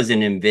mean, he was in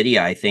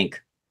Nvidia, I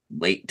think,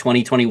 late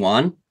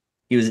 2021.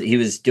 He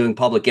was doing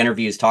public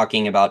interviews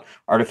talking about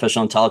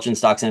artificial intelligence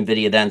stocks and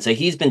Nvidia then. So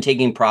he's been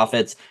taking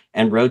profits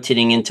and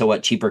rotating into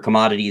what cheaper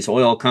commodities,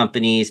 oil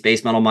companies,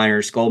 base metal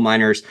miners, gold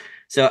miners.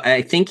 So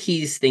I think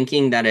he's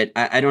thinking that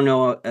I don't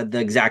know the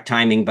exact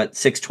timing, but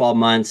 6-12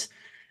 months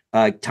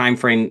time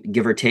frame,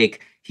 give or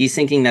take. He's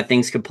thinking that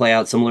things could play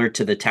out similar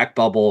to the tech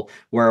bubble,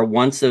 where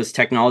once those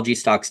technology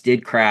stocks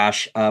did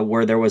crash,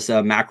 where there was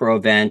a macro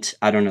event,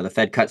 I don't know, the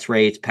Fed cuts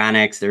rates,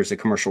 panics, there's a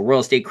commercial real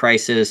estate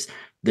crisis,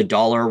 the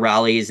dollar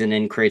rallies and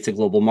then creates a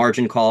global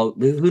margin call.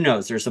 Who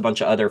knows? There's a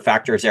bunch of other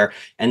factors there.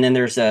 And then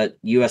there's a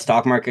US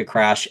stock market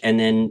crash, and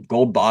then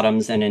gold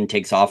bottoms and then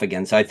takes off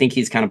again. So I think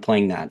he's kind of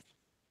playing that.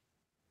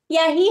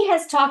 Yeah, he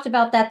has talked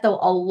about that though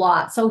a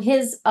lot. So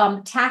his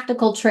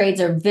tactical trades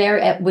are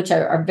which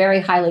are very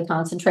highly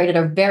concentrated,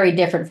 are very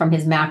different from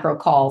his macro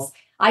calls.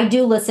 I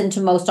do listen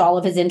to most all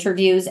of his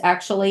interviews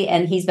actually,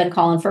 and he's been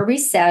calling for a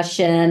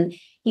recession.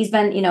 He's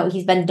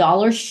been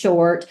dollar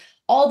short,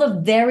 all the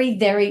very,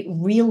 very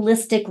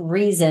realistic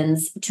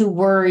reasons to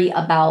worry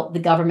about the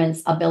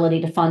government's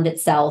ability to fund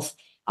itself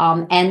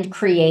and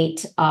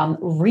create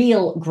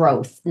real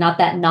growth, not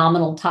that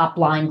nominal top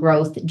line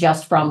growth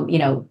just from,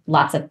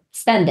 lots of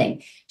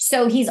spending.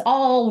 So he's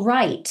all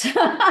right.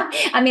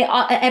 I mean,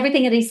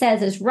 everything that he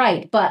says is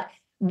right. But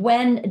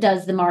when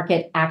does the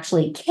market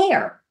actually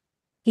care?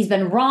 He's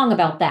been wrong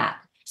about that.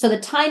 So the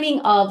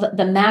timing of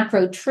the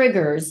macro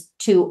triggers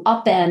to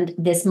upend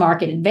this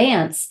market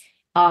advance,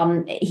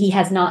 he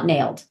has not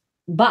nailed.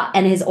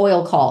 And his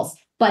oil calls,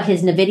 but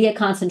his Nvidia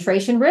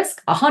concentration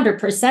risk,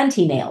 100%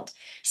 he nailed.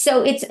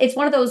 So it's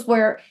one of those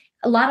where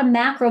a lot of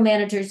macro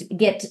managers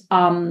get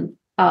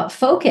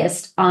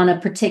focused on a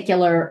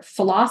particular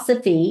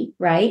philosophy,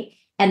 right?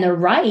 And they're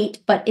right,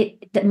 but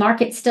the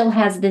market still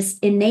has this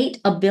innate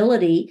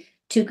ability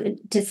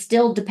to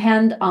still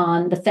depend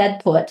on the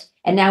Fed put.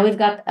 And now we've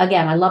got,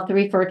 again, I love to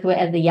refer to it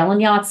as the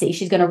Yellen Yahtzee.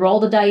 She's going to roll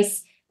the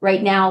dice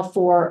right now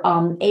for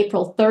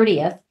April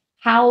 30th.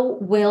 How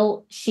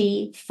will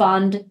she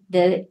fund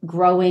the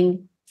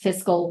growing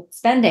fiscal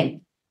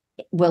spending?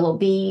 Will it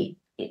be,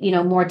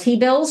 more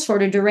T-bills,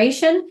 shorter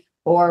duration,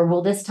 or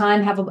will this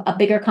time have a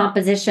bigger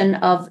composition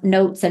of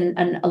notes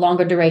and a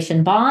longer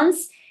duration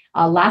bonds?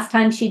 Last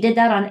time she did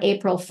that on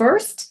April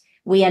 1st,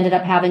 we ended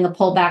up having a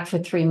pullback for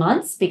 3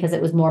 months because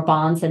it was more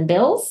bonds than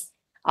bills.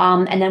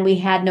 And then we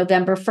had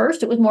November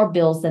 1st, it was more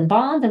bills than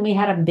bonds, and we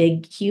had a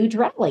big, huge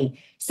rally.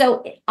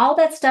 So all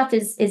that stuff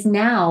is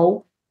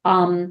now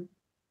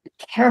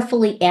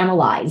carefully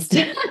analyzed.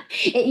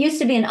 It used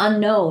to be an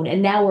unknown,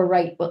 and now we're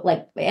right,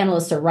 like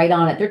analysts are right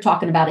on it. They're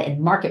talking about it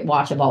in Market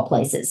Watch of all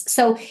places.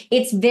 So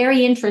it's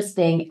very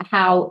interesting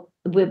how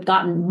we've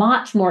gotten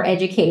much more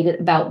educated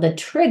about the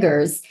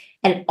triggers,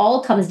 and it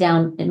all comes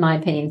down, in my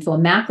opinion, to a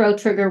macro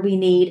trigger we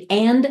need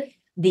and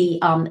the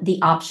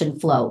option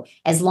flow.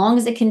 As long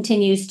as it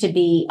continues to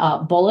be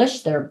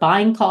bullish, they're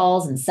buying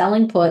calls and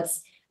selling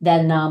puts,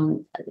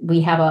 then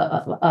we have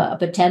a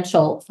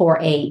potential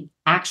for a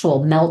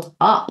actual melt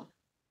up.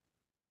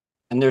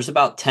 And there's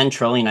about 10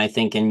 trillion, I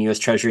think, in U.S.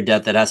 Treasury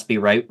debt that has to be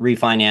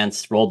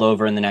refinanced, rolled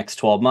over in the next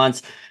 12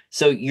 months.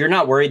 So you're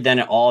not worried then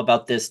at all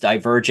about this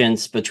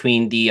divergence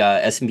between the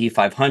S&P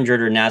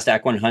 500 or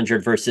NASDAQ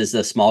 100 versus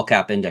the small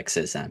cap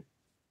indexes then?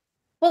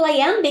 Well, I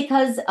am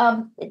because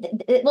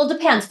it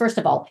depends. First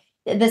of all,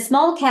 the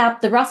small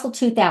cap, the Russell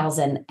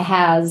 2000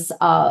 has,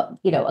 a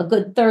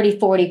good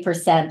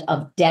 30-40%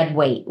 of dead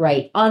weight,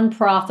 right?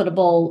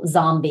 Unprofitable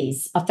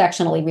zombies,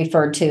 affectionately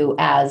referred to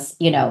as,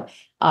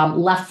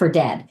 left for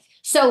dead.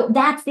 So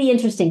that's the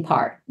interesting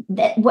part.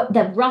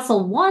 The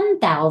Russell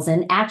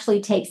 1000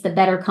 actually takes the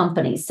better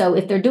companies. So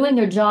if they're doing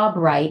their job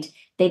right,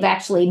 they've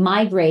actually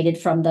migrated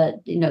from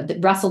the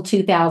Russell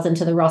 2000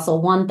 to the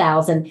Russell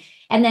 1000.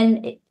 And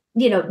then,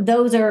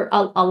 those are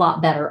a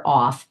lot better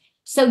off.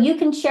 So you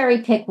can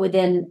cherry pick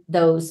within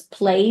those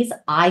plays,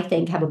 I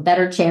think have a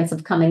better chance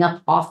of coming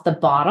up off the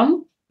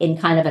bottom in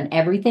kind of an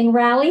everything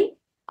rally.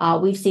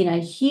 We've seen a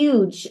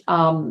huge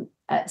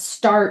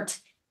start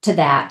to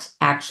that,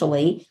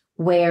 actually,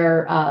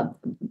 where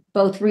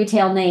both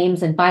retail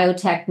names and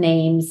biotech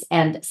names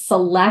and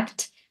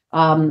select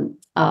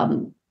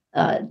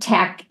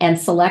tech and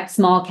select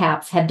small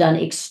caps have done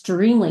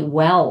extremely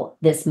well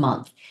this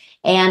month.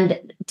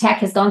 And tech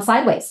has gone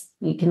sideways.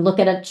 You can look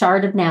at a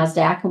chart of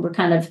NASDAQ,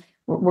 and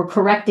we're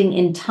correcting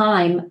in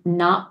time,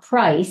 not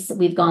price.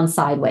 We've gone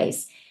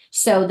sideways.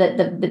 So that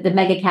the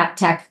mega cap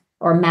tech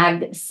or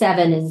Mag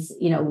 7 is,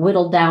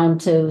 whittled down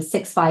to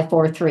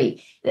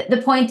 6543.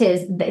 The point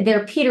is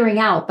they're petering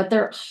out, but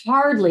they're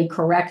hardly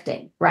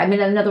correcting, right? I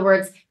mean, in other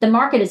words, the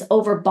market is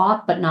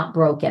overbought, but not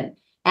broken.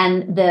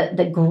 And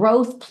the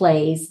growth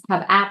plays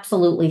have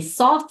absolutely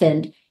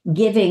softened,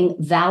 giving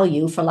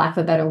value, for lack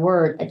of a better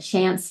word, a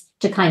chance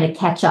to kind of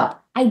catch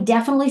up. I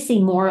definitely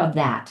see more of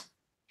that.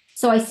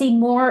 So I see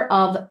more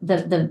of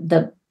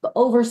the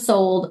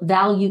oversold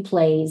value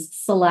plays,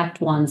 select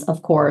ones,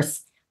 of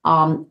course,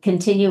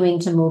 continuing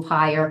to move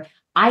higher.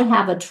 I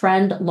have a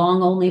trend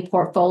long only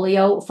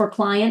portfolio for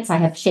clients. I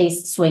have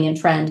chase, swing, and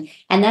trend,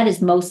 and that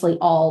is mostly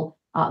all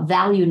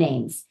value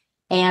names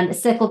and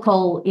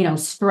cyclical,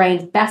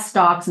 strength, best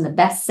stocks in the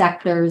best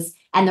sectors,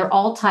 and they're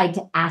all tied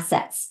to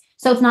assets.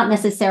 So it's not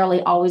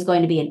necessarily always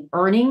going to be an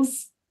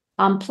earnings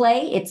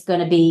play. It's going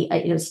to be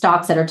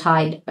stocks that are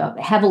tied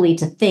heavily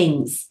to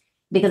things,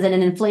 because in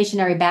an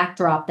inflationary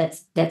backdrop,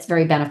 that's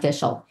very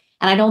beneficial.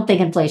 And I don't think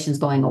inflation is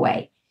going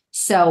away.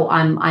 So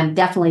I'm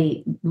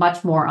definitely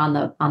much more on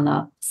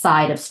the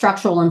side of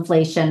structural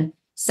inflation.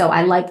 So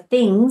I like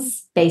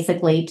things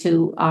basically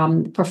to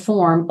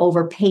perform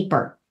over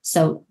paper.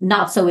 So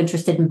not so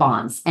interested in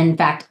bonds. And in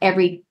fact,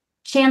 every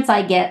chance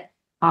I get,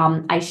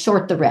 I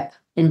short the rip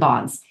in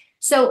bonds.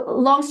 So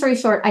long story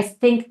short, I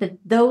think that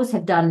those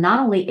have done not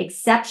only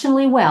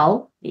exceptionally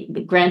well.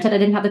 Granted, I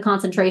didn't have the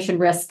concentration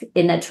risk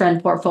in that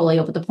trend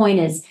portfolio, but the point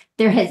is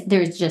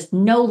there's just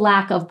no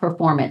lack of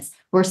performance.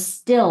 We're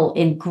still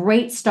in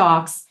great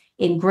stocks,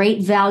 in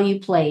great value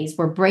plays.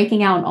 We're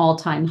breaking out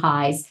all-time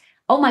highs.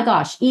 Oh my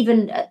gosh,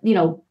 even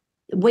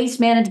Waste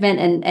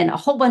Management and a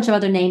whole bunch of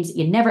other names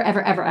you never,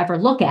 ever, ever, ever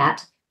look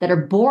at that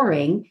are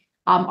boring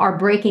are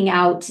breaking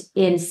out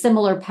in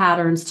similar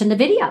patterns to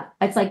Nvidia.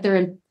 It's like they're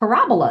in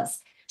parabolas.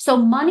 So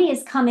money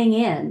is coming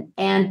in,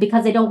 and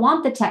because they don't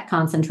want the tech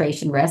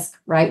concentration risk,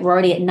 right? We're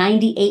already at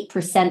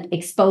 98%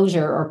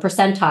 exposure or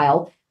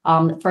percentile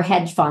for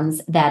hedge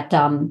funds that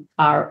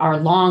are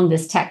long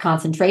this tech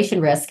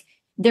concentration risk.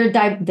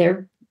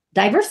 They're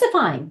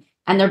diversifying,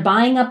 and they're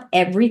buying up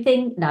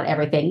everything, not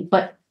everything,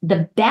 but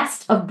the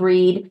best of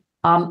breed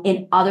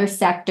in other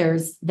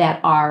sectors that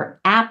are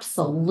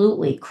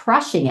absolutely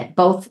crushing it,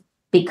 both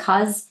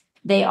because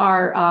they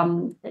are,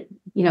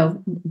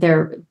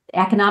 they're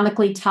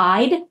economically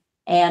tied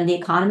and the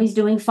economy's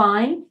doing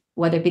fine,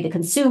 whether it be the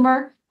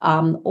consumer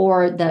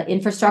or the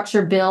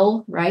infrastructure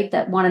bill, right?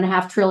 That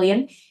 $1.5 trillion.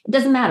 It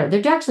doesn't matter.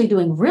 They're actually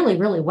doing really,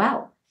 really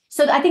well.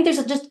 So I think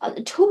there's just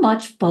too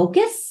much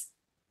focus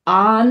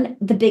on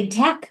the big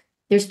tech.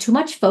 There's too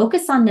much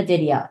focus on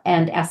Nvidia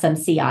and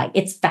SMCI.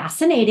 It's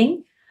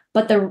fascinating,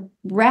 but the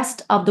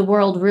rest of the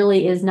world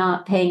really is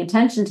not paying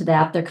attention to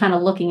that. They're kind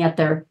of looking at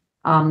their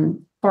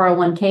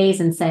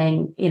 401ks and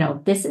saying,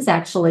 this is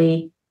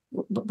actually,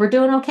 we're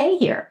doing okay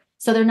here.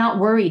 So they're not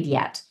worried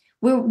yet.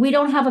 We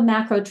don't have a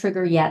macro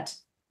trigger yet.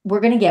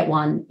 We're going to get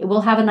one. It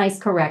will have a nice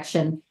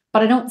correction,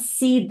 but I don't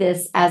see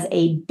this as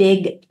a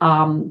big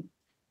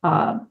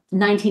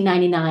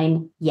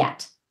 1999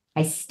 yet.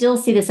 I still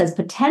see this as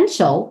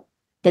potential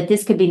that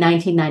this could be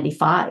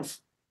 1995.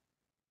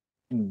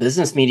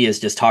 Business media is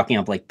just talking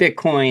up like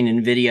Bitcoin,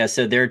 Nvidia,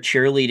 so they're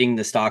cheerleading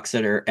the stocks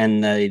that are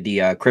and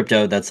the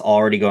crypto that's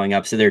already going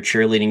up. So they're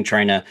cheerleading,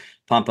 trying to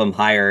pump them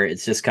higher.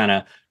 It's just kind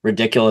of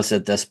ridiculous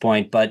at this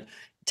point. But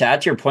to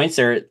add to your points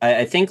there,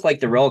 I think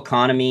like the real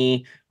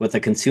economy with the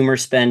consumer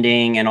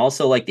spending and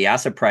also like the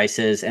asset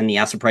prices and the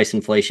asset price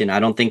inflation, I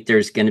don't think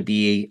there's going to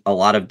be a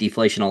lot of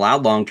deflation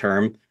allowed long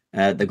term.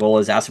 The goal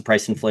is asset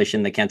price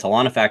inflation, the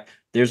Cantillon effect.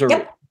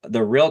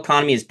 The real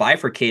economy is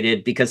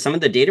bifurcated because some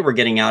of the data we're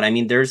getting out, I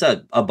mean, there's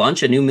a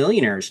bunch of new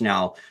millionaires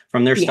now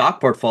from their stock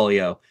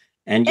portfolio.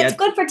 And yet, it's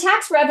good for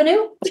tax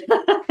revenue.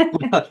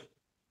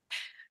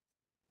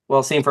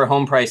 Well, same for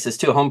home prices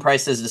too. Home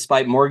prices,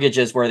 despite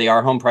mortgages where they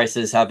are, home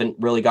prices haven't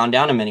really gone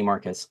down in many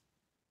markets.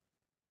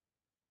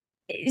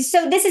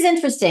 So this is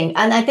interesting.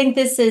 And I think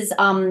this is,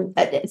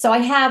 so I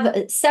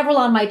have several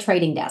on my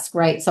trading desk,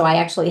 right? So I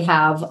actually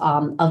have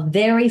a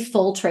very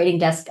full trading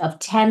desk of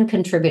 10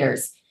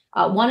 contributors.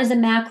 One is a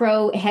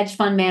macro hedge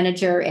fund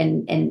manager,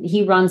 and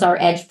he runs our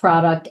Edge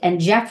product. And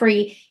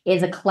Jeffrey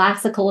is a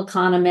classical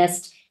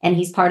economist, and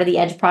he's part of the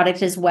Edge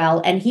product as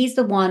well. And he's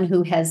the one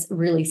who has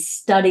really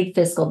studied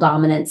fiscal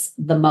dominance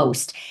the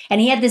most.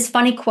 And he had this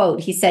funny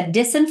quote. He said,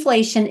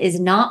 disinflation is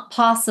not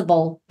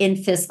possible in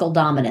fiscal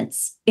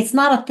dominance. It's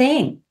not a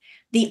thing.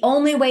 The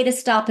only way to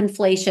stop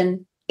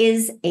inflation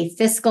is a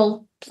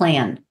fiscal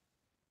plan.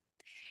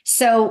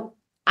 So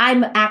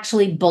I'm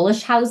actually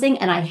bullish housing,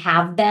 and I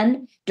have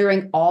been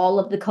during all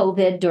of the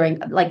COVID, during,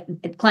 like,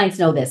 clients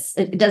know this.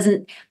 There's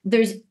an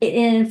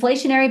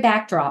inflationary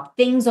backdrop,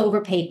 things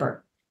over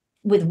paper.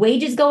 With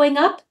wages going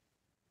up,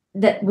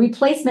 the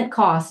replacement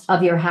cost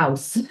of your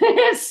house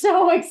is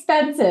so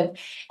expensive.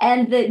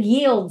 And the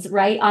yields,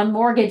 right, on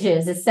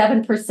mortgages is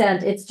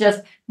 7%. It's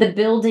just the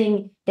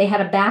building, they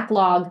had a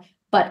backlog,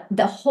 but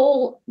the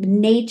whole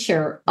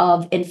nature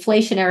of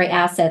inflationary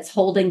assets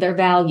holding their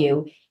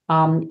value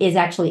is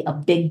actually a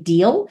big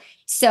deal.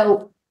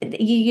 So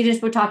you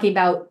just were talking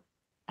about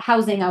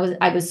housing.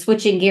 I was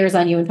switching gears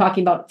on you and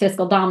talking about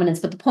fiscal dominance,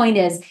 but the point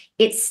is,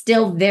 it's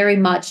still very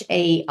much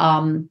a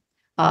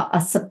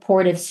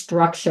supportive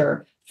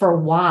structure for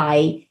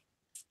why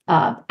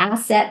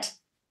asset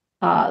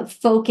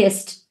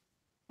focused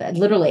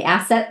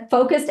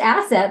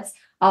assets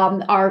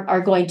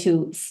are going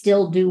to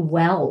still do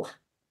well.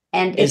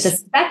 And if the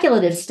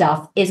speculative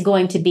stuff is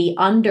going to be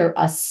under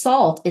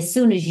assault as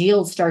soon as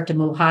yields start to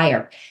move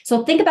higher.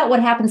 So think about what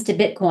happens to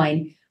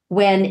Bitcoin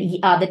when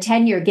the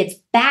 10-year gets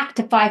back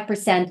to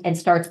 5% and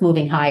starts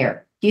moving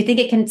higher. Do you think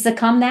it can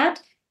succumb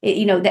that?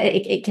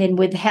 It can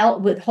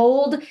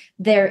withhold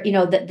their,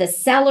 the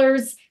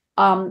sellers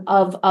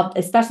of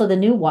especially the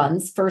new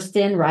ones, first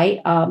in, right,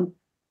 are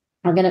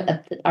going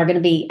to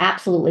be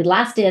absolutely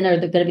last in, or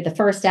they're going to be the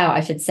first out, I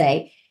should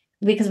say,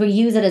 because we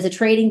use it as a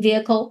trading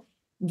vehicle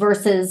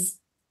versus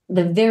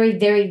the very,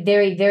 very,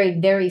 very, very,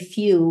 very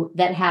few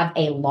that have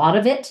a lot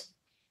of it.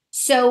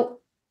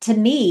 So to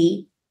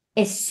me,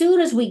 as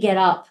soon as we get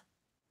up,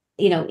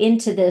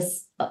 into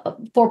this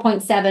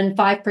 4.7,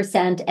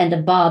 5% and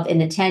above in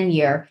the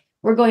 10-year,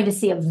 we're going to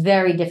see a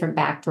very different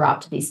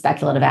backdrop to these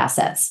speculative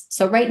assets.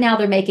 So right now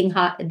they're making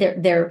hot,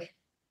 they're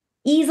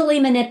easily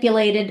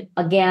manipulated.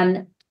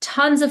 Again,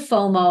 tons of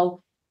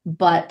FOMO,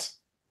 but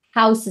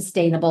how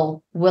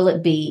sustainable will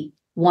it be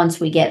once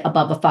we get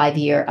above a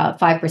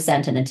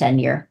 5% and a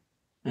 10-year?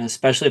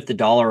 Especially if the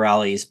dollar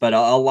rallies. But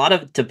a lot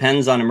of it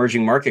depends on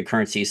emerging market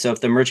currencies. So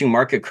if the emerging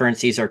market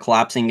currencies are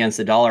collapsing against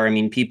the dollar, I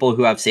mean, people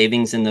who have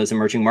savings in those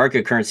emerging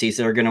market currencies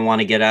are going to want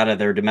to get out of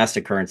their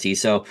domestic currency.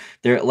 So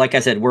there, like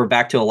I said, we're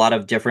back to a lot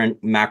of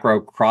different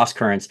macro cross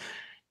currents.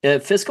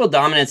 Fiscal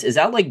dominance, is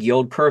that like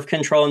yield curve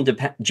control and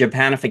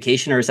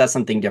Japanification, or is that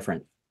something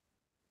different?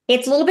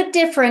 It's a little bit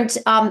different.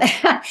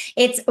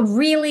 It's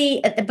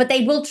really, but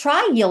they will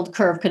try yield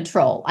curve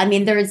control. I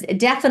mean, there's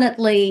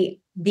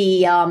definitely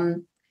the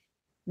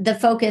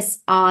focus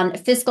on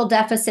fiscal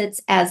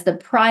deficits as the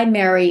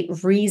primary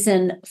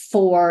reason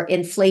for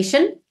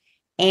inflation.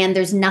 And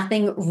there's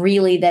nothing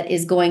really that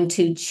is going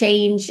to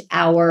change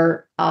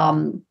our,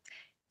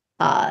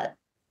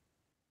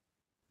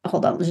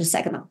 hold on just a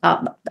second,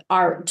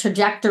 our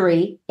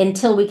trajectory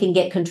until we can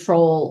get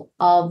control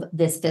of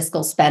this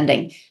fiscal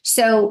spending.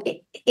 So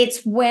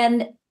it's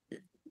when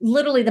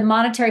literally the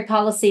monetary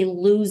policy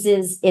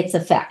loses its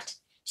effect.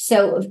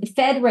 So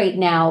Fed right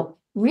now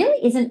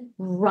really isn't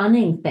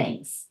running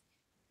things.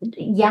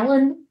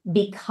 Yellen,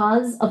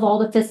 because of all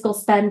the fiscal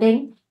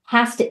spending,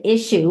 has to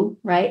issue,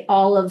 right,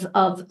 all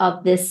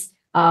of this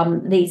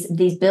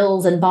these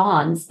bills and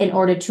bonds in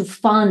order to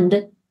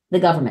fund the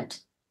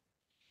government.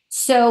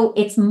 So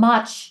it's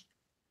much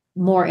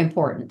more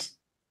important.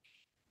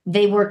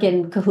 They work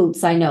in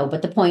cahoots, I know,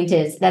 but the point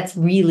is that's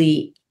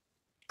really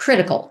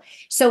critical.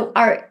 So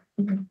our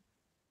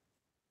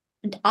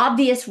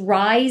obvious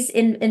rise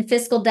in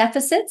fiscal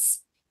deficits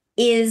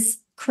is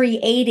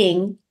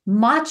creating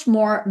much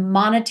more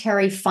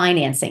monetary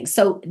financing.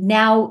 So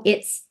now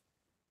it's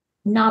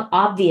not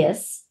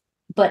obvious,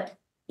 but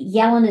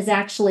Yellen is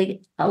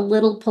actually a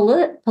little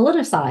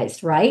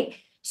politicized, right?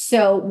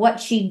 So what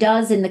she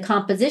does in the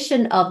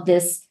composition of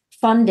this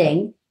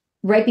funding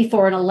right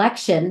before an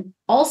election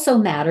also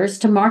matters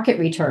to market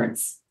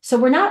returns.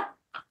 So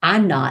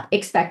I'm not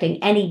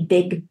expecting any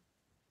big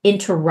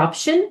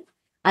interruption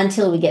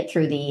until we get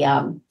through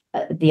the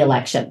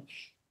election.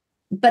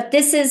 But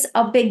this is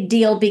a big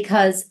deal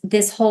because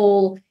this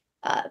whole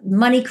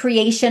money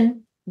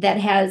creation that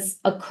has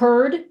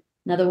occurred,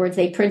 in other words,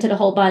 they printed a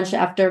whole bunch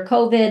after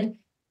COVID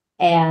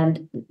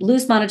and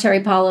loose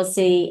monetary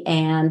policy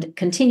and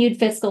continued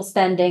fiscal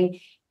spending,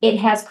 it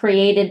has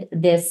created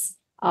this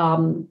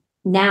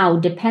now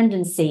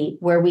dependency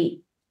where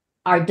we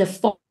are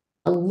default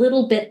a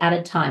little bit at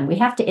a time. We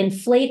have to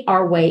inflate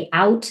our way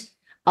out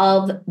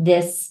of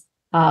this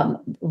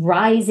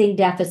rising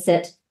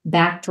deficit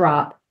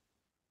backdrop,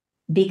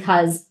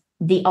 because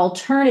the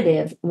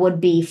alternative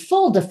would be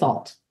full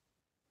default,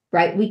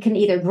 right? We can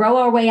either grow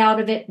our way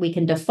out of it, we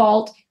can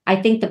default. I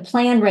think the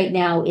plan right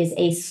now is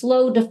a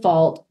slow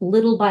default,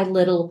 little by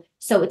little,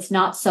 so it's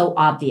not so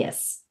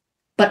obvious.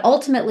 But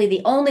ultimately,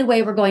 the only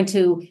way we're going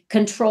to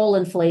control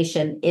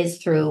inflation is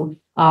through,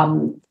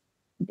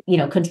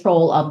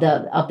 control of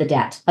the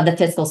debt, of the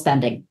fiscal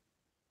spending.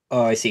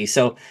 Oh, I see.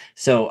 So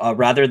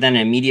rather than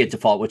an immediate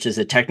default, which is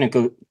a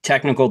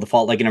technical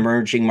default, like an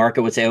emerging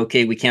market would say,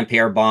 okay, we can't pay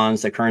our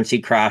bonds, the currency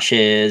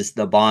crashes,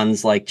 the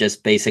bonds like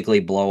just basically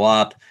blow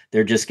up.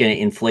 They're just going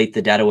to inflate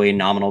the debt away in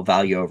nominal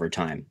value over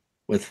time.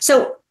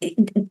 So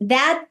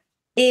that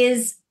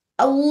is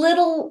a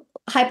little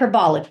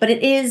hyperbolic, but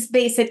it is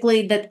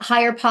basically the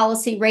higher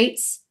policy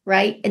rates,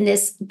 right, in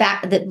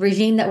the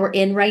regime that we're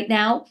in right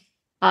now,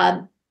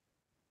 are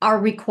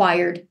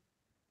required.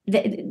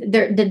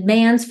 The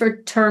demands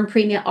for term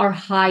premium are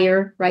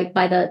higher, right,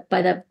 by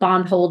the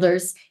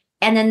bondholders.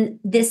 And then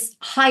this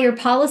higher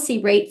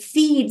policy rate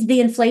feeds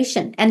the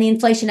inflation and the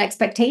inflation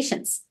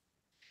expectations.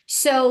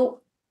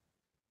 So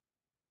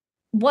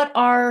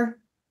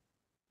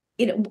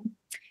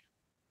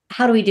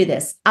how do we do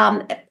this?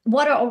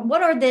 What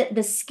are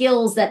the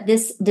skills that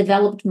this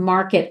developed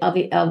market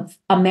of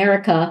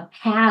America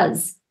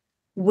has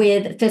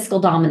with fiscal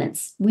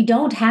dominance? We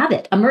don't have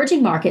it.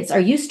 Emerging markets are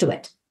used to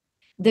it.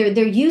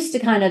 They're used to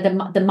kind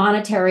of the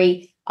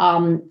monetary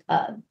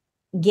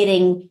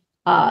getting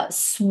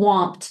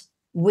swamped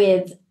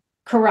with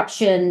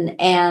corruption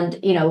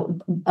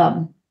and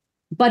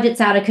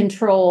budgets out of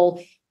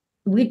control.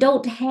 We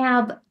don't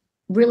have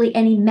really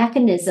any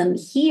mechanism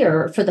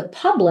here for the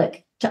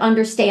public to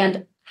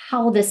understand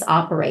how this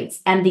operates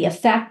and the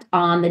effect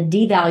on the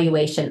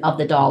devaluation of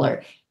the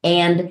dollar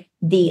and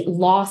the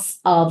loss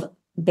of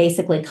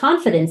basically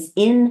confidence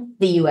in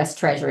the U.S.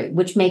 Treasury,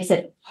 which makes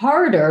it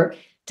harder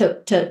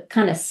to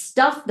kind of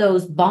stuff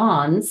those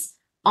bonds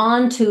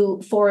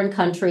onto foreign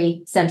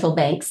country central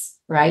banks,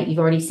 right? You've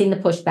already seen the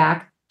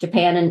pushback,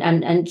 Japan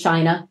and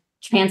China.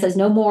 Japan says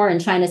no more, and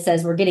China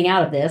says we're getting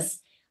out of this.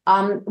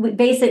 But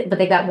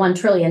they got $1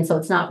 trillion, so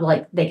it's not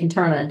like they can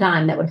turn on a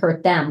dime. That would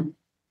hurt them.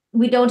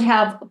 We don't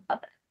have,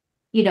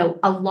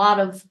 a lot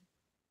of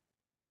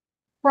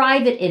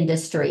private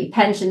industry,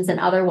 pensions and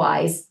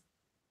otherwise,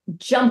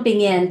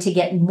 jumping in to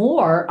get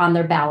more on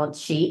their balance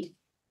sheet,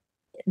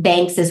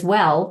 banks as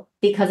well,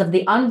 because of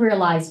the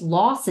unrealized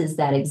losses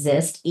that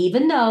exist,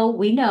 even though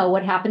we know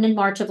what happened in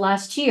March of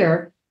last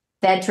year.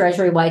 Fed,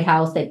 Treasury, White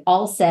House, they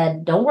all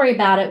said, don't worry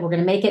about it. We're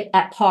going to make it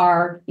at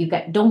par.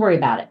 Don't worry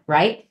about it,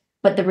 right?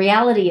 But the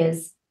reality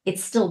is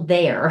it's still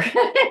there.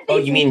 Oh,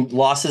 you mean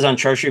losses on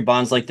Treasury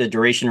bonds like the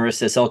duration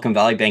risk that Silicon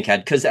Valley Bank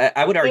had? Because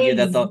I would argue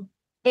that the...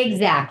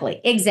 Exactly.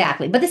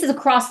 But this is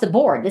across the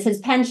board. This is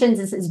pensions,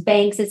 this is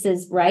banks, this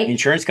is, right?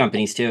 Insurance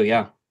companies too,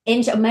 yeah.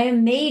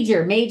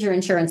 Major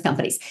insurance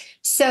companies.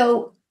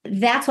 So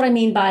that's what I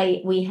mean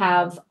by we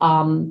have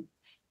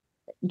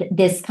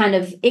this kind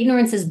of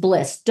ignorance is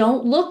bliss.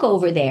 Don't look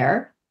over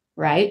there,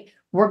 right?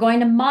 We're going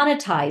to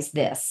monetize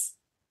this.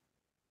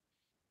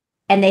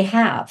 And they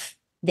have.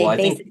 I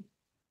think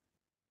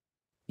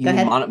you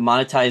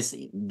monetize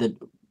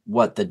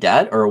the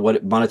debt, or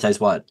what? Monetize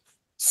what?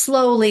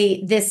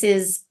 Slowly, this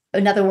is,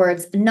 in other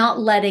words, not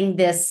letting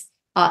this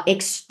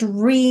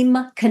extreme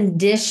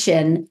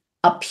condition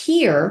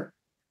appear,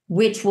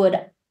 which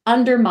would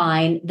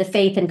undermine the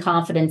faith and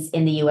confidence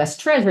in the U.S.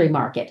 Treasury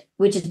market,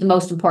 which is the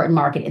most important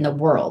market in the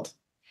world.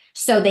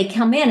 So they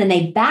come in and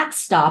they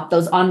backstop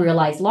those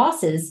unrealized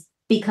losses,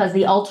 because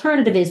the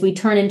alternative is we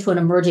turn into an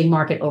emerging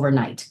market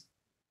overnight.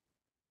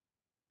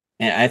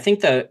 And I think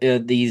that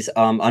these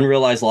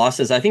unrealized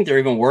losses, I think they're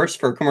even worse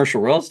for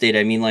commercial real estate.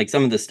 I mean, like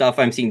some of the stuff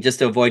I'm seeing, just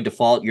to avoid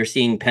default, you're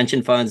seeing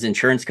pension funds,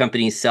 insurance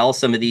companies sell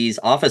some of these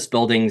office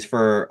buildings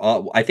for,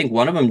 I think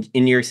one of them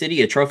in New York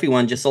City, a trophy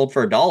one, just sold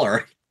for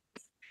 $1.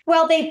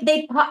 Well,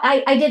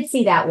 I did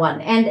see that one,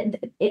 and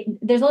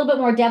there's a little bit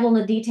more devil in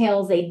the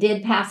details. They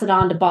did pass it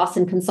on to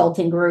Boston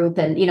Consulting Group,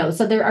 and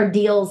so there are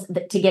deals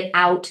to get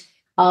out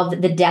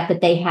of the debt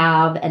that they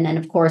have, and then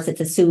of course it's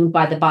assumed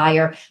by the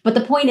buyer. But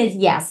the point is,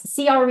 yes,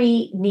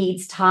 CRE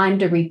needs time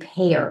to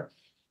repair,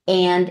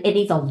 and it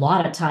needs a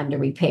lot of time to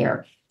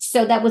repair.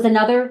 So that was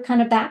another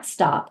kind of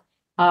backstop.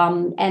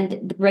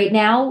 And right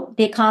now,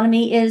 the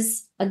economy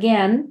is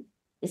again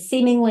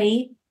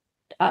seemingly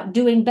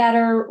doing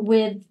better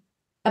with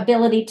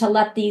ability to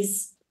let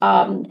these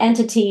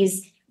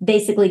entities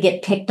basically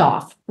get picked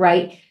off,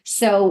 right?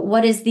 So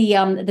what is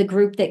the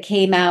group that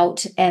came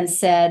out and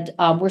said,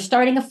 we're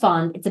starting a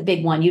fund? It's a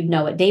big one. You'd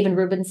know it. David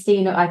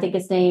Rubenstein, I think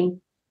his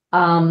name.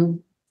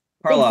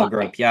 Carlyle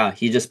Group, yeah.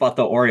 He just bought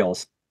the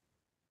Orioles.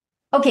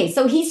 Okay,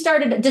 so he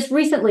started just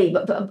recently,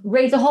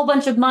 raised a whole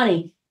bunch of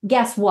money.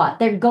 Guess what?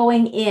 They're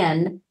going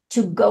in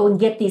to go and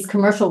get these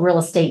commercial real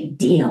estate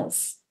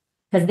deals,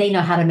 because they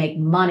know how to make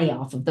money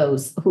off of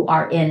those who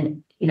are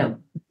in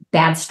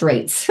bad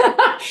straits.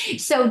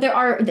 So there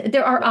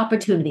are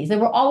opportunities. There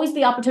will always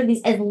be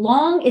opportunities as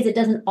long as it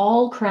doesn't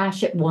all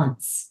crash at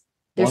once.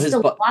 There's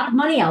still a lot of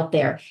money out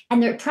there,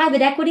 and their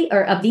private equity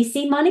or a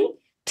VC money,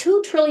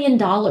 $2 trillion.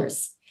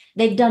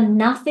 They've done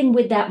nothing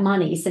with that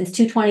money since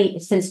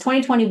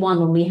 2021,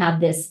 when we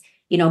had this,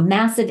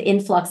 massive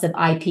influx of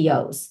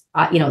IPOs,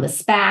 the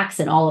SPACs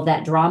and all of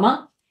that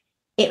drama.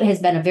 It has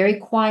been a very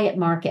quiet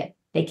market.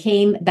 They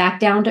came back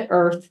down to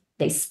earth.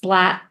 They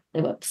splat.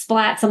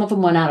 Some of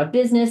them went out of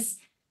business.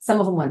 Some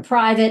of them went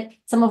private.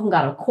 Some of them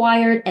got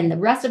acquired, and the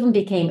rest of them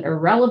became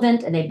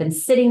irrelevant, and they've been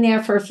sitting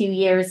there for a few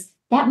years.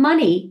 That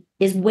money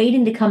is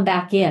waiting to come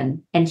back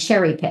in and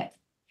cherry pick.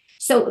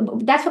 So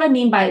that's what I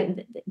mean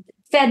by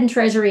Fed and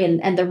Treasury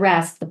and the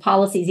rest, the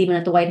policies, even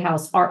at the White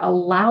House, are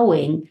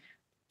allowing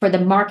for the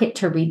market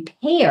to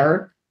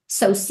repair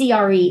so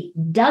CRE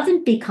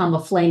doesn't become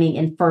a flaming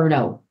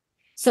inferno.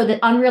 So that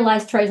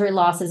unrealized Treasury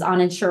losses on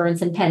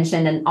insurance and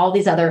pension and all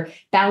these other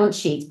balance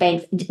sheets,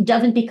 banks,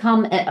 doesn't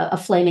become a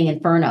flaming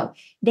inferno.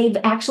 They've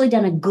actually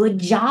done a good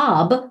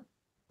job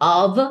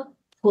of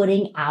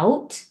putting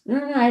out,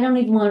 I don't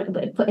even want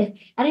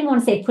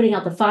to say putting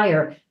out the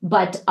fire,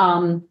 but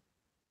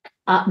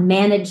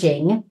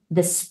managing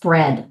the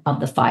spread of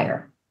the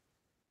fire.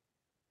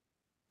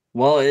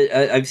 Well,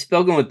 I've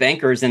spoken with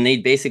bankers, and they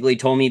basically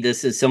told me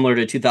this is similar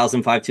to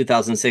 2005,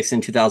 2006,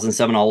 and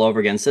 2007 all over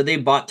again. So they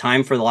bought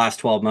time for the last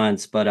 12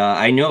 months. But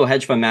I know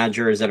hedge fund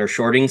managers that are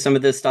shorting some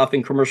of this stuff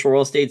in commercial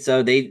real estate.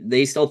 So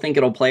they still think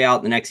it'll play out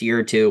in the next year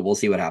or two. We'll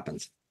see what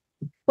happens.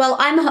 Well,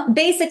 I'm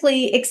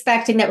basically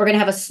expecting that we're going to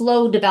have a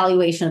slow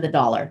devaluation of the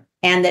dollar,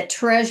 and that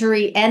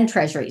Treasury and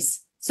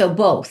Treasuries, so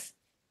both,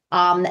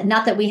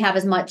 not that we have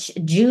as much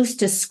juice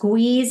to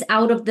squeeze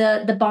out of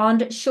the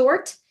bond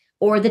short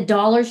or the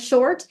dollar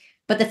short,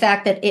 but the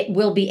fact that it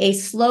will be a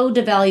slow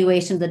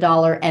devaluation of the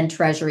dollar and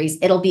Treasuries.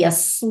 It'll be a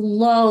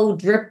slow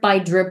drip by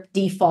drip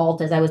default,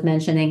 as I was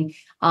mentioning,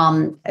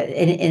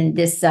 in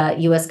this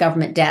U.S.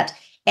 government debt.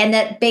 And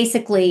that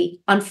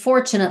basically,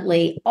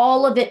 unfortunately,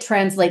 all of it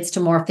translates to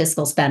more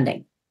fiscal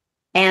spending.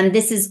 And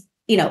this is,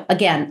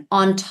 again,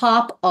 on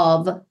top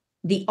of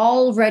the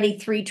already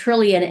 $3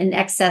 trillion in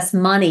excess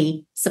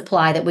money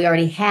supply that we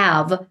already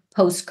have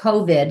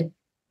post-COVID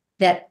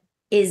that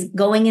is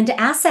going into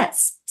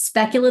assets,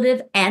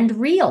 speculative and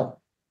real,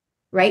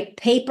 right?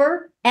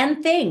 Paper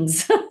and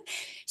things.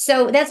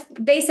 So that's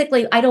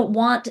basically, I don't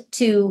want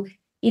to,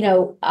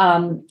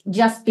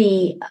 just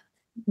be,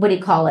 what do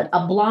you call it?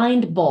 A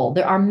blind bull.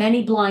 There are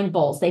many blind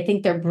bulls. They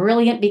think they're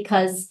brilliant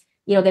because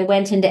they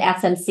went into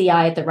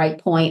SMCI at the right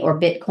point or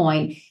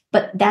Bitcoin,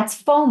 but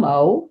that's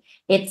FOMO.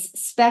 It's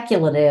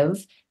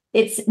speculative.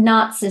 It's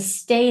not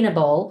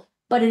sustainable,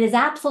 but it is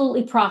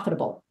absolutely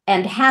profitable.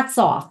 And hats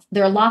off.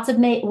 There are lots of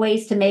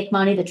ways to make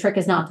money. The trick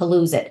is not to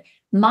lose it.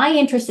 My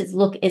interest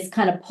is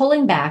kind of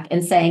pulling back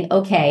and saying,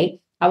 okay,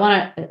 I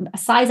want to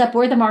size up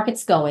where the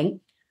market's going,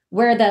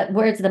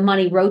 where's the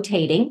money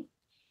rotating,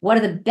 what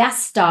are the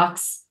best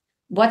stocks,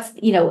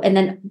 and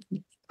then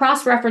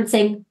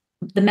cross-referencing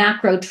the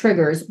macro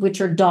triggers,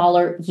 which are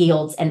dollar,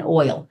 yields, and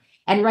oil.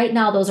 And right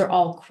now, those are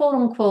all quote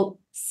unquote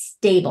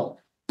stable,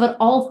 but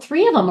all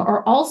three of them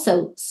are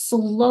also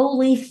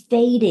slowly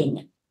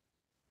fading.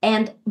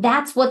 And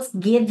that's what's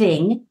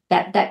giving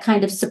that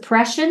kind of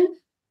suppression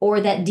or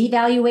that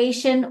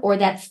devaluation or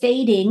that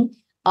fading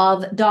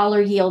of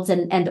dollar yields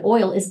and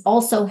oil is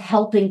also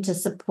helping to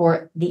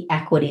support the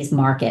equities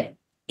market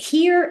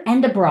here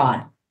and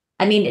abroad.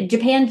 I mean,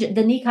 Japan,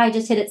 the Nikkei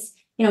just hit its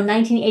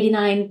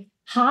 1989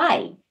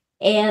 high,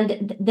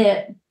 and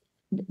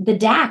the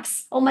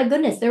DAX, oh my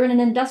goodness, they're in an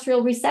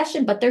industrial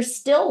recession, but they're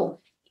still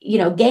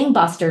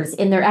gangbusters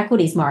in their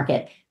equities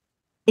market.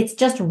 It's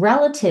just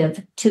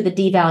relative to the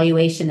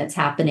devaluation that's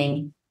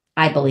happening,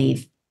 I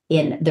believe,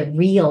 in the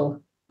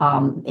real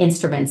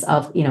instruments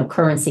of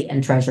currency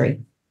and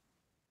treasury.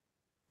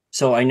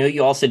 So I know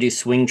you also do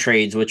swing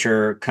trades, which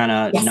are kind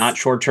of not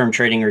short-term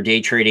trading or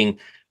day trading.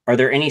 Are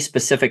there any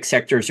specific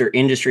sectors or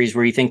industries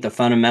where you think the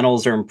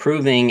fundamentals are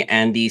improving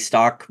and the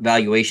stock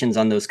valuations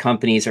on those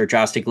companies are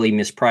drastically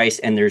mispriced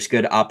and there's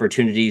good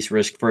opportunities,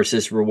 risk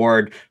versus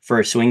reward for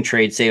a swing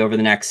trade, say over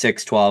the next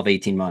 6, 12,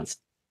 18 months?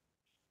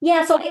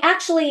 Yeah, so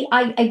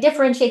I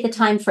differentiate the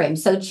time frame.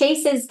 So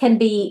chases can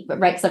be,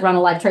 right, because I run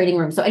a live trading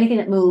room. So anything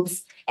that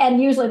moves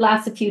and usually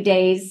lasts a few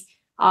days.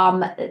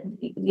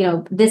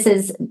 This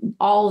is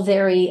all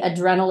very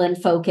adrenaline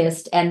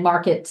focused and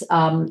market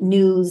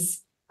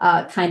news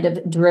kind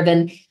of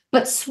driven.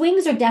 But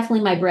swings are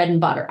definitely my bread and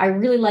butter. I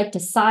really like to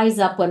size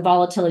up when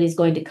volatility is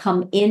going to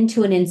come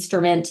into an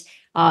instrument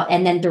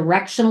and then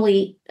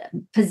directionally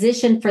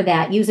position for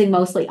that using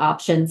mostly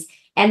options.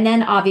 And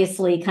then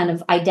obviously kind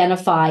of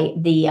identify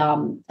the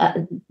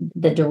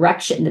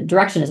direction. The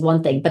direction is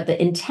one thing, but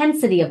the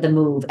intensity of the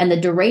move and the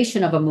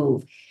duration of a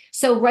move.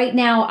 So right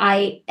now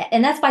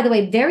and that's, by the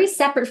way, very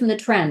separate from the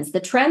trends. The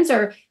trends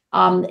are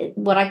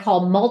what I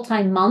call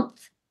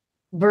multi-month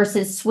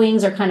versus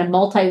swings are kind of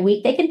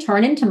multi-week. They can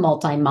turn into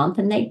multi-month,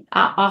 and they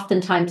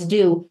oftentimes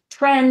do.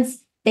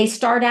 Trends, they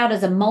start out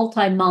as a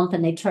multi-month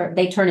and they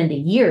turn into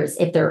years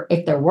if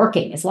they're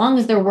working, as long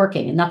as they're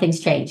working and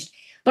nothing's changed.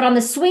 But on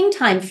the swing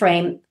time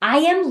frame, I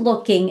am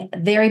looking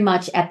very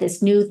much at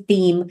this new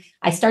theme.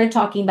 I started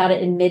talking about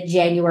it in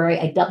mid-January.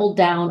 I doubled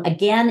down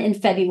again in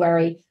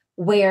February,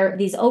 where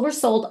these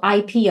oversold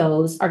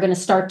IPOs are going to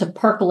start to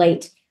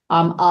percolate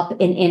up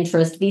in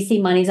interest.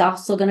 VC money is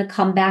also going to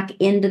come back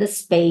into the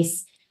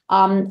space.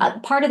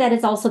 Part of that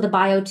is also the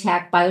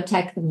biotech.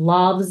 Biotech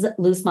loves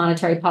loose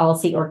monetary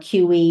policy, or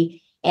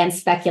QE, and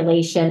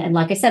speculation. And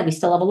like I said, we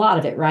still have a lot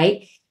of it,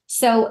 right?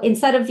 So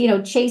instead of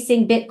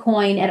chasing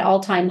Bitcoin at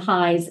all-time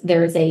highs,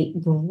 there is a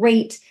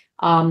great,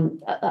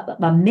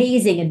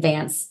 amazing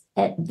advance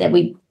that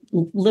we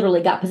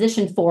literally got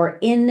positioned for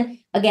in,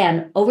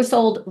 again,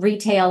 oversold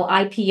retail,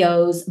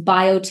 IPOs,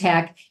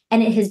 biotech,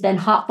 and it has been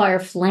hot fire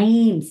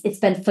flames. It's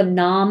been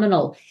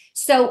phenomenal.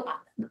 So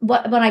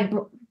when I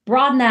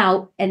broaden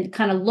out and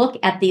kind of look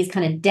at these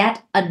kind of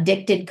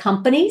debt-addicted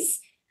companies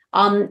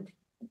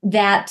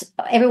that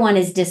everyone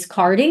is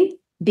discarding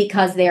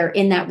because they're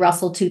in that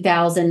Russell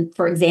 2000,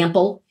 for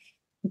example,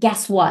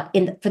 guess what?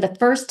 For the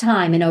first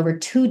time in over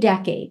 2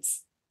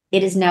 decades,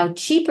 it is now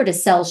cheaper to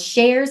sell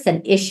shares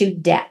than issue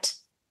debt.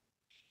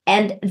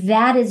 And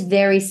that is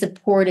very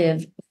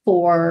supportive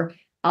for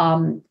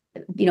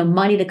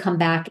money to come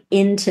back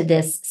into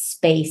this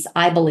space,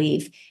 I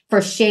believe, for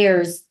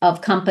shares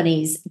of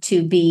companies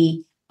to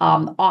be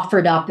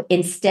offered up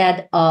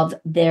instead of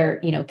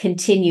their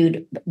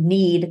continued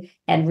need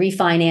and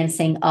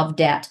refinancing of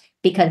debt,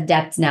 because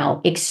debt's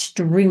now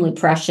extremely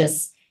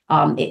precious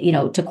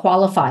to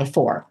qualify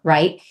for,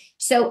 right?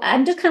 So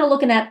I'm just kind of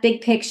looking at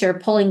big picture,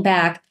 pulling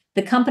back.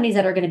 The companies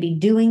that are going to be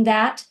doing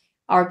that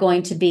are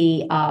going to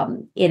be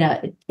in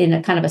a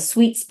kind of a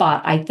sweet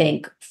spot, I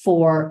think,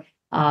 for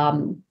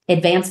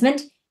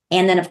advancement.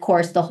 And then, of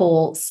course, the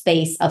whole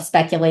space of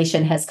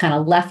speculation has kind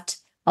of left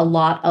a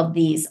lot of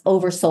these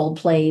oversold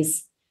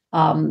plays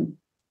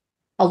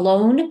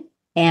alone.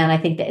 And I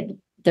think that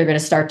they're going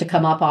to start to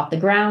come up off the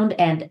ground.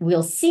 And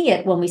we'll see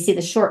it when we see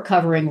the short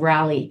covering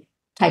rally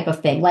type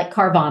of thing, like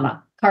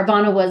Carvana.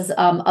 Carvana was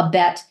a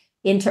bet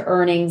into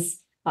earnings,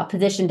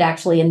 positioned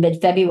actually in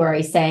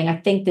mid-February, saying, I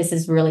think this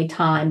is really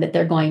time that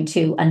they're going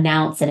to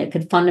announce, and it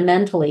could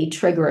fundamentally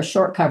trigger a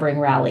short covering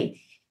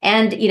rally.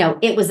 And,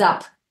 it was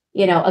up,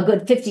 a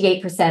good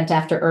 58%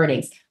 after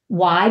earnings.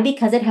 Why?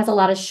 Because it has a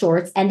lot of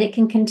shorts and it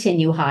can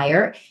continue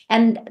higher.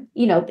 And,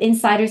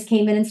 insiders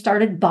came in and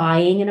started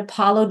buying, and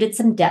Apollo did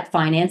some debt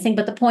financing.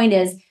 But the point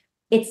is,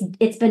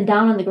 it's been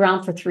down on the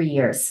ground for 3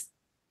 years,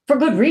 for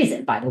good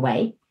reason, by the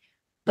way.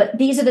 But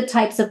these are the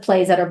types of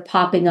plays that are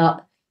popping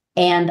up,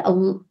 and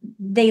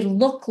they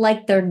look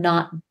like they're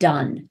not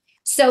done.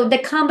 So the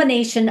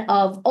combination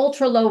of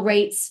ultra low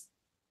rates,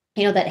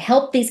 that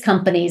help these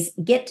companies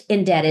get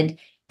indebted,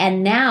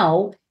 and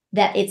now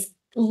that it's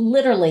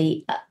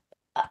literally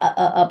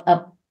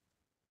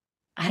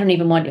I don't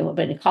even want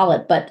to call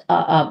it, but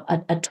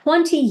a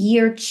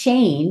 20-year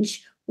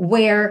change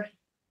where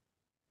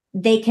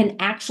they can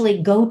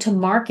actually go to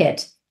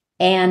market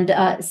and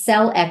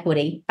sell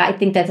equity. I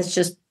think that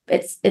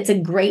it's a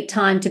great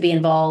time to be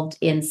involved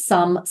in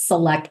some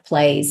select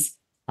plays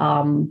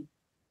that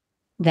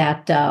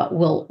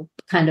will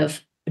kind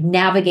of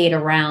navigate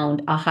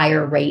around a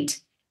higher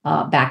rate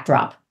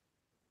backdrop.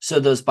 So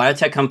those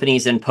biotech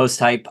companies and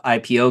post-type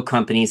IPO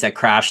companies that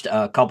crashed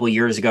a couple of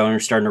years ago and are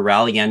starting to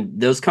rally again,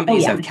 those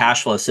companies have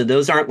cash flow. So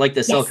those aren't like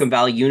the Silicon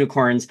Valley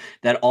unicorns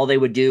that all they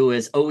would do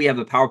is, we have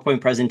a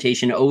PowerPoint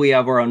presentation. We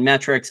have our own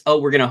metrics.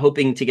 We're going to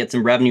hoping to get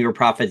some revenue or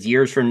profits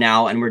years from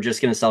now, and we're just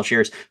going to sell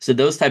shares. So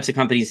those types of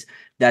companies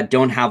that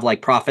don't have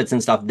like profits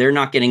and stuff, they're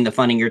not getting the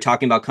funding. You're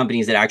talking about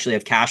companies that actually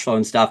have cash flow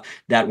and stuff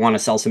that want to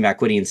sell some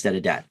equity instead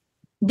of debt.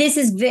 This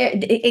is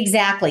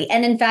exactly.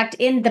 And in fact,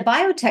 in the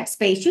biotech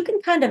space, you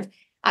can kind of,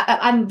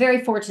 I'm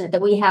very fortunate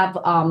that we have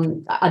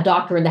a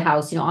doctor in the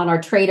house, on our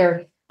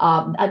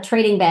a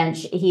trading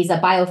bench. He's a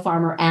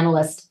biopharma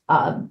analyst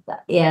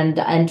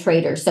and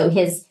trader. So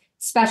his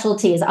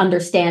specialty is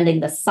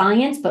understanding the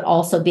science, but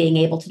also being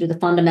able to do the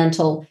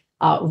fundamental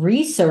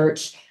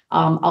research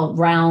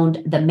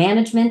around the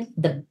management,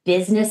 the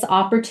business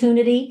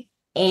opportunity,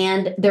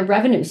 and the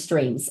revenue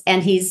streams.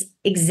 And he's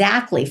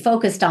exactly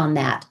focused on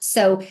that.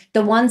 So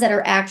the ones that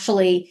are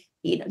actually,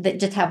 that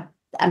just have,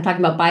 I'm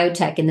talking about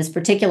biotech in this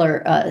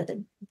particular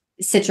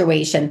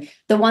situation,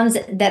 the ones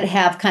that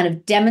have kind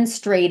of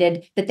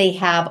demonstrated that they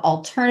have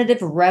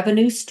alternative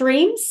revenue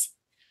streams,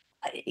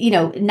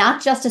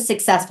 not just a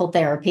successful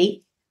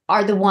therapy,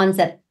 are the ones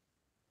that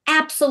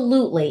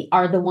absolutely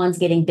are the ones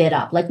getting bid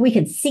up. Like we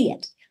can see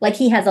it. Like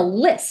he has a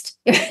list,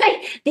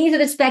 right? These are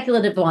the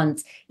speculative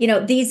ones.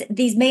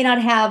 These may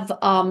not have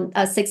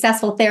a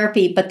successful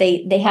therapy, but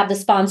they have the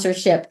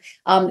sponsorship.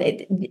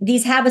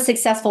 These have a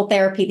successful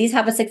therapy. These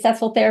have a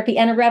successful therapy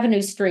and a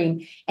revenue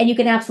stream, and you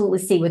can absolutely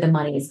see where the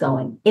money is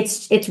going.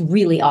 It's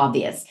really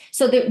obvious.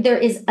 So there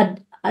is an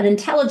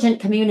intelligent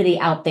community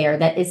out there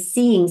that is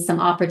seeing some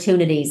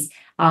opportunities.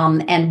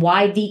 And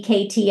why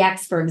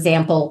VKTX, for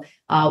example,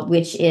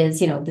 which is,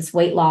 this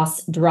weight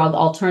loss drug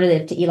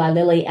alternative to Eli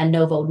Lilly and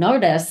Novo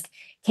Nordisk,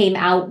 came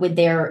out with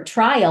their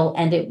trial,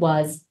 and it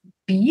was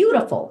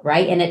beautiful,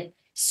 right? And it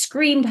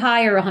screamed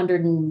higher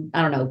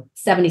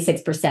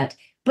 76%,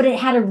 but it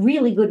had a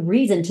really good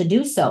reason to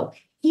do so.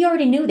 He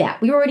already knew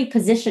that. We were already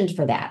positioned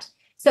for that.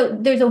 So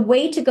there's a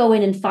way to go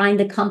in and find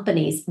the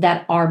companies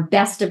that are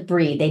best of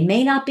breed. They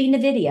may not be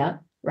Nvidia,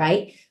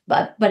 right?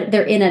 But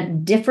they're in a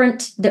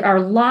different, there are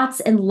lots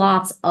and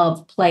lots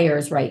of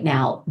players right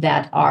now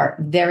that are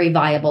very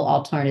viable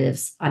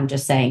alternatives. I'm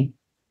just saying.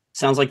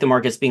 Sounds like the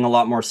market's being a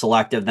lot more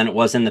selective than it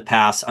was in the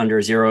past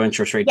under zero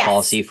interest rate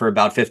policy for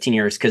about 15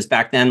 years. Because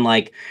back then,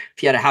 like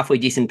if you had a halfway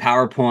decent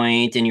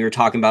PowerPoint and you were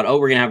talking about,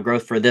 we're going to have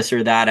growth for this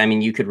or that, I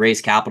mean, you could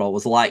raise capital. It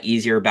was a lot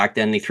easier back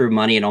then. They threw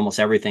money at almost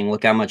everything.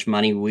 Look how much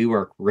money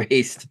WeWork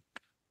raised.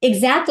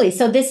 Exactly.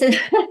 So this is,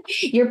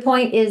 your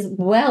point is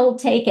well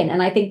taken.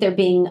 And I think they're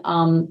being,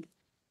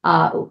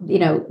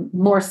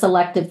 more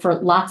selective for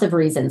lots of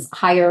reasons,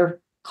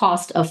 higher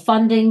cost of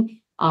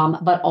funding,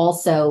 but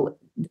also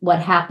what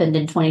happened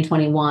in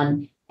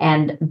 2021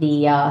 and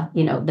the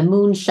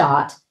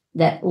moonshot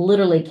that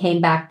literally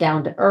came back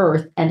down to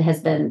earth and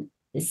has been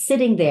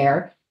sitting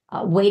there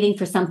waiting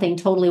for something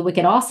totally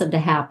wicked awesome to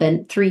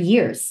happen 3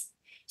 years.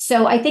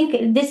 So I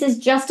think this is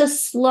just a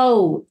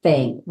slow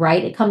thing,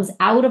 right? It comes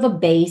out of a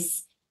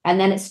base and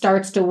then it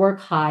starts to work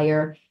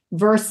higher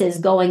versus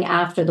going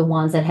after the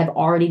ones that have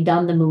already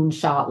done the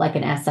moonshot like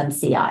an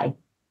SMCI.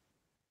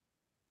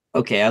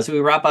 Okay, as we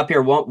wrap up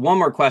here, one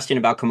more question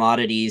about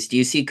commodities. Do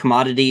you see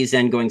commodities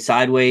then going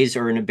sideways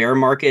or in a bear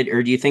market,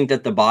 or do you think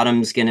that the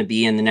bottom's going to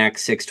be in the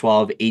next 6,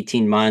 12,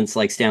 18 months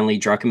like Stanley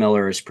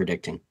Druckenmiller is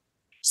predicting?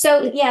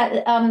 So,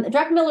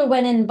 Druckenmiller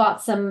went in and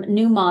bought some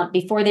Newmont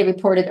before they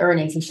reported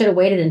earnings. He should have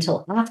waited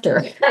until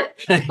after.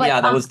 But,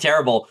 that was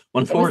terrible.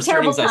 When it was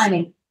terrible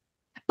timing.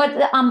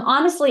 But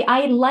honestly,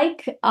 I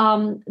like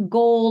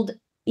gold,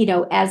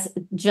 as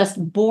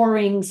just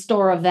boring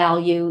store of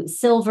value.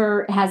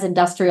 Silver has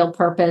industrial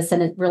purpose,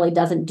 and it really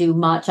doesn't do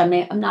much. I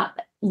mean, I'm not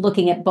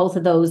looking at both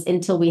of those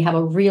until we have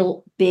a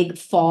real big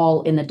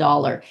fall in the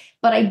dollar.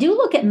 But I do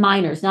look at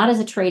miners, not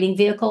as a trading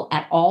vehicle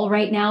at all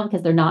right now,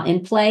 because they're not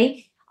in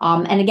play.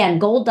 And again,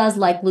 gold does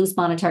like loose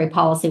monetary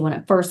policy when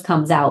it first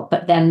comes out,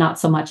 but then not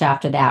so much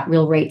after that.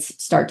 Real rates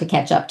start to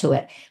catch up to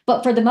it.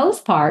 But for the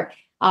most part,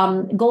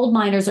 gold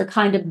miners are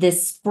kind of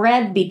this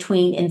spread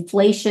between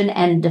inflation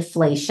and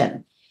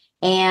deflation.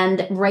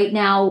 And right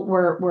now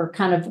we're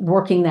kind of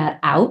working that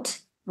out,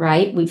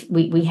 right?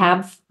 We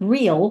have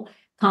real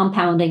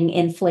compounding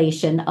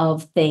inflation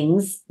of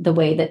things the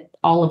way that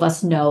all of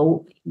us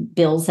know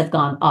bills have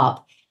gone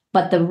up.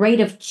 but the rate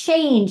of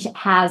change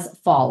has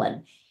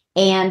fallen.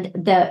 And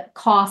the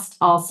cost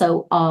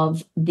also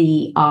of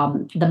the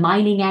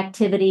mining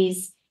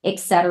activities, et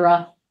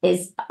cetera,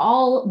 is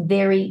all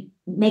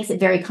makes it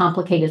very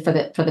complicated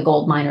for the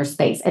gold miner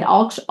space. It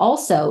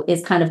also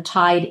is kind of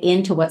tied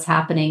into what's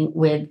happening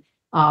with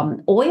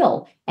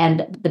oil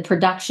and the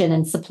production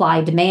and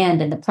supply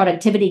demand and the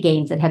productivity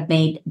gains that have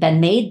been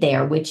made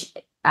there, which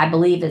I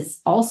believe is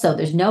also,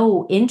 there's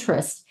no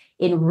interest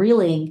in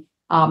really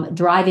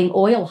driving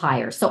oil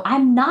higher. So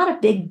I'm not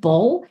a big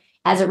bull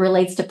as it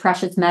relates to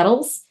precious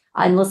metals,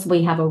 unless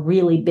we have a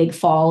really big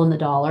fall in the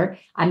dollar.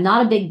 I'm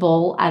not a big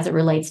bull as it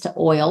relates to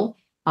oil.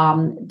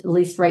 At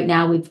least right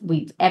now,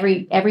 we've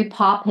every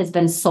pop has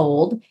been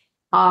sold.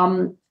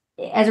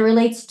 As it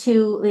relates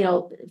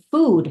to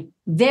food,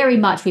 very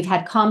much we've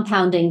had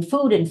compounding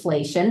food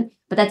inflation,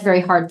 but that's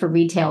very hard for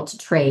retail to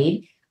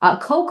trade.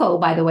 Cocoa,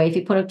 by the way, if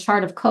you put a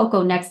chart of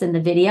cocoa next in the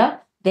video,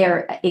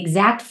 they're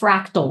exact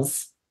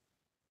fractals.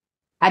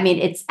 I mean,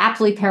 it's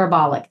absolutely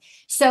parabolic.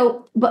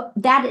 So, but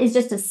that is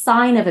just a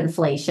sign of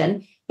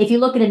inflation. If you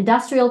look at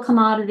industrial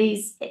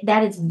commodities,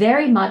 that is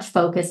very much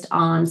focused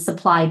on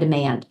supply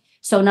demand.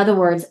 So in other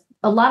words,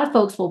 a lot of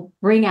folks will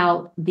bring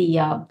out the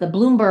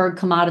Bloomberg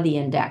Commodity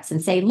Index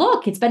and say,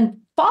 look, it's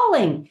been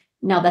falling.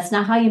 No, that's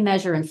not how you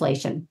measure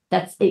inflation.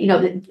 That's,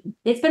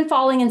 it's been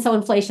falling and so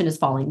inflation is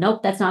falling.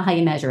 Nope, that's not how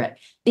you measure it,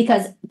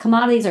 because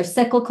commodities are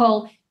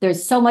cyclical.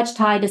 There's so much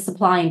tied to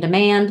supply and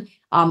demand.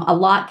 A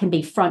lot can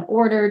be front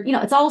ordered.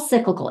 It's all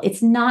cyclical.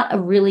 It's not a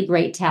really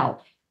great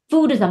tell.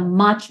 Food is a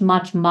much,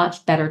 much,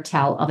 much better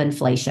tell of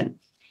inflation.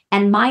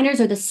 And miners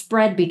are the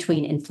spread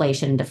between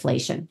inflation and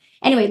deflation.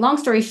 Anyway, long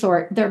story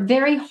short, they're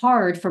very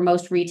hard for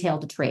most retail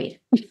to trade.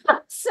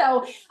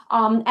 So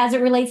as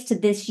it relates to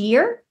this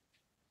year,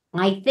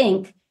 I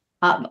think,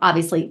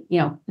 obviously,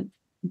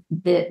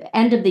 the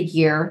end of the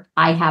year,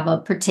 I have a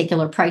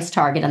particular price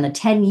target on the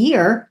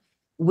 10-year,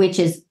 which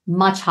is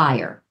much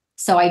higher.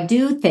 So I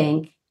do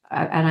think,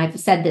 and I've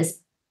said this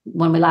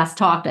when we last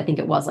talked, I think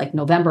it was like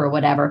November or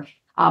whatever,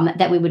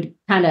 that we would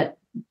kind of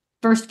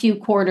first few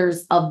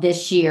quarters of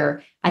this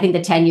year, I think the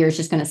 10-year is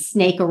just going to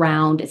snake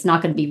around. It's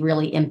not going to be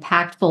really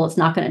impactful. It's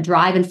not going to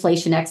drive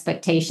inflation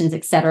expectations,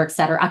 et cetera, et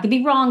cetera. I could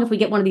be wrong if we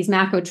get one of these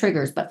macro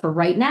triggers, but for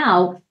right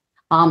now,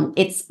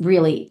 it's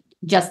really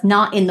just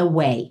not in the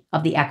way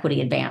of the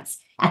equity advance.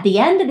 At the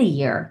end of the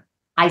year,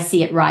 I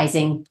see it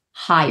rising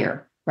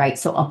higher, right?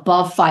 So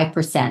above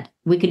 5%.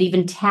 We could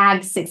even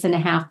tag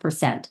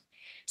 6.5%.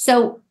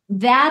 So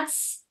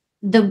that's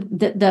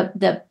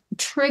the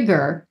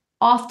trigger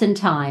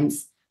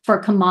oftentimes for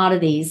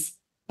commodities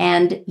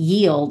and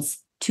yields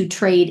to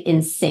trade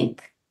in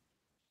sync.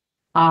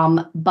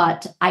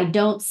 But I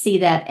don't see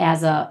that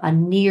as a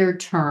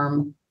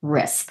near-term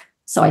risk.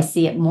 So I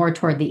see it more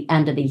toward the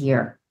end of the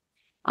year.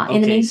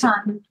 In the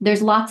meantime,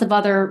 there's lots of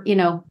other,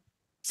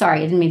 sorry,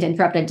 I didn't mean to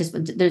interrupt.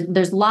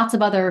 There's lots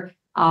of other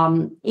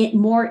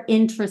more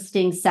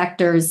interesting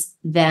sectors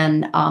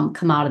than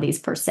commodities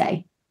per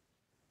se.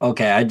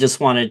 Okay, I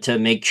just wanted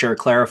to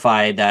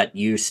clarify that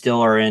you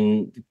still are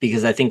in,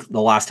 because I think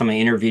the last time I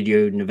interviewed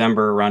you,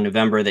 around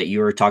November, that you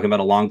were talking about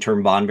a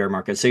long-term bond bear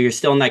market. So you're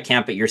still in that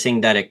camp, but you're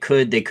saying that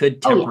they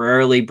could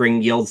temporarily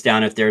bring yields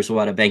down if there's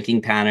a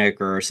banking panic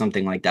or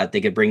something like that.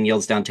 They could bring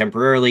yields down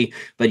temporarily,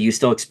 but you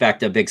still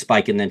expect a big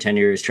spike in the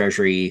 10-year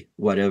Treasury,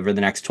 over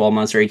the next 12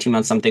 months or 18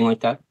 months, something like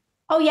that?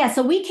 Oh, yeah.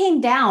 So we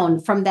came down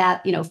from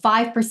that,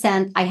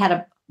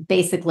 5%.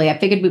 Basically, I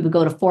figured we would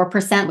go to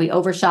 4%. We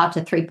overshot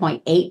to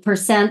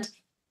 3.8%.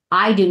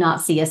 I do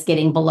not see us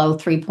getting below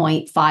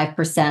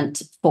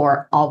 3.5%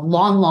 for a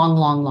long, long,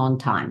 long, long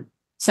time.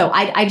 So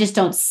I just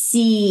don't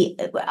see,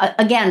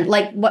 again,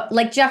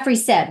 like Jeffrey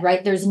said,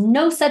 right? There's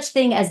no such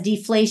thing as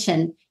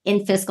deflation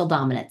in fiscal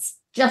dominance.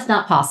 Just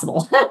not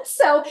possible.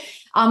 So,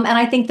 and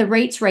I think the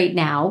rates right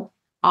now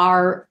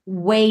are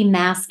way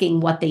masking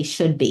what they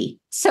should be.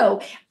 So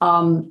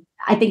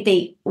I think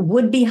they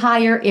would be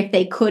higher if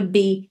they could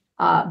be.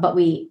 But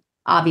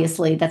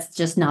obviously, that's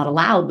just not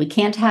allowed. We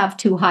can't have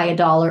too high a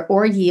dollar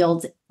or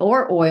yields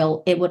or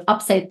oil. It would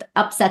upset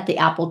the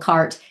apple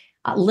cart,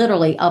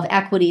 literally, of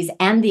equities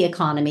and the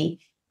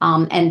economy.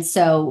 And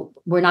so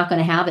we're not going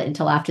to have it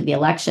until after the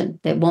election.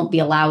 They won't be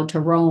allowed to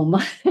roam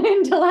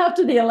until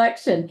after the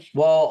election.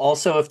 Well,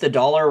 also, if the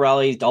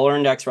dollar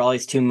index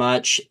rallies too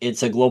much,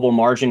 it's a global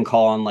margin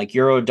call on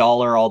euro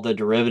dollar, all the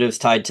derivatives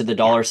tied to the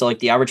dollar. Yeah. So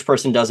the average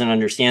person doesn't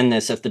understand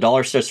this. If the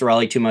dollar starts to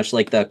rally too much,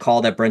 like the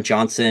call that Brent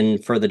Johnson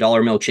for the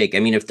dollar milkshake,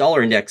 if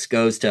dollar index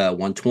goes to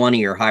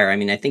 120 or higher,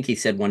 I think he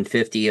said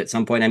 150 at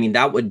some point.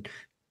 That would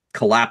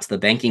collapse the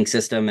banking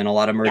system in a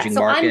lot of emerging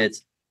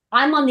markets.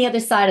 I'm on the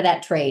other side of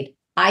that trade.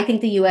 I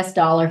think the US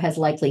dollar has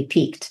likely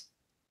peaked.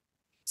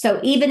 So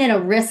even in a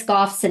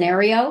risk-off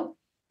scenario,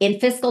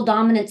 in fiscal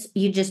dominance,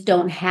 you just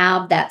don't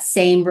have that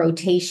same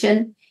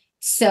rotation.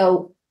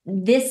 So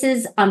this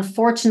is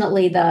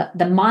unfortunately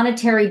the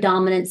monetary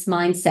dominance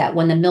mindset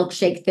when the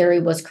milkshake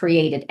theory was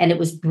created, and it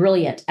was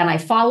brilliant. And I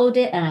followed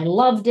it and I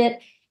loved it.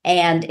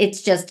 And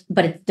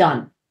but it's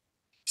done.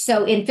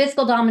 So in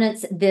fiscal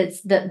dominance,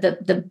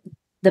 the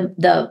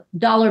the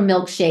dollar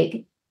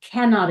milkshake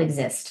cannot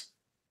exist.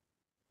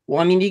 Well,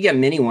 I mean, you get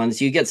mini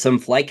ones, you get some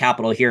flight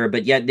capital here,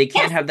 but yet they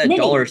can't have that mini.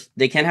 dollar.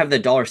 They can't have the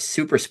dollar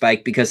super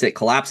spike because it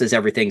collapses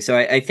everything. So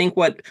I think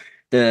what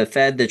the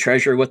Fed, the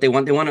Treasury, what they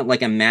want it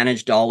like a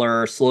managed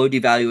dollar, slow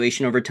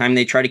devaluation over time.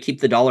 They try to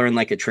keep the dollar in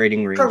like a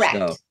trading range, Correct.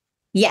 though.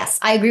 Yes,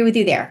 I agree with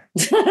you there.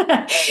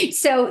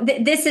 So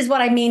this is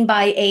what I mean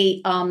by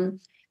a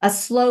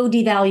slow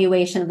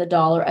devaluation of the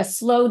dollar, a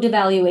slow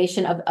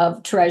devaluation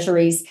of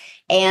treasuries,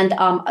 and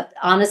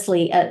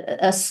honestly,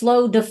 a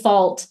slow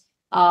default,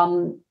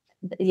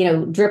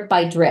 drip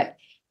by drip,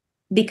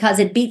 because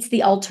it beats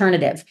the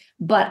alternative.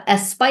 But a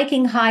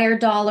spiking higher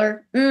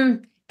dollar,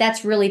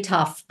 that's really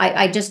tough.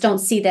 I just don't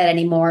see that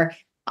anymore,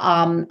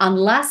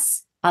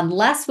 unless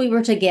we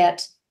were to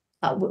get.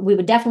 We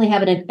would definitely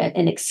have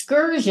an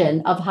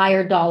excursion of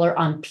higher dollar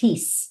on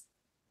peace,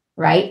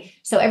 right?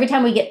 So every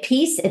time we get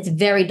peace, it's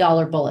very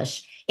dollar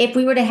bullish. If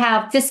we were to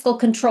have fiscal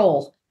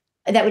control,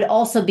 that would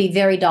also be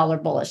very dollar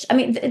bullish. I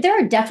mean, there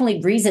are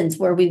definitely reasons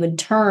where we would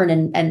turn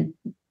and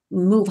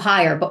move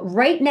higher. But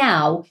right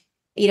now,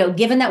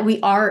 given that we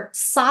are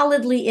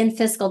solidly in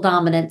fiscal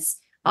dominance,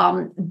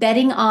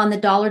 betting on the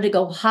dollar to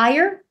go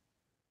higher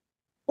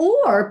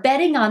or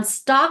betting on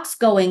stocks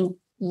going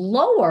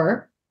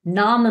lower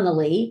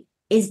nominally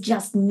is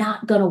just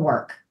not going to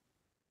work.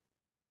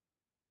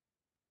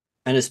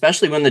 And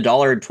especially when the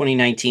dollar in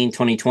 2019,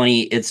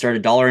 2020,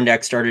 dollar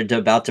index started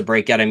about to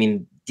break out. I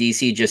mean,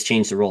 DC just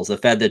changed the rules. The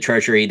Fed, the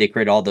Treasury, they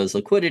created all those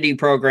liquidity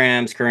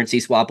programs, currency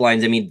swap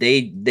lines. I mean,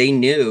 they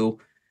knew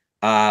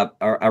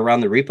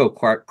around the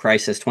repo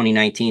crisis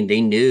 2019,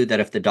 they knew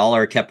that if the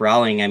dollar kept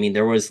rallying, I mean,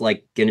 there was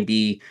like going to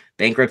be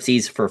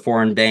bankruptcies for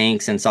foreign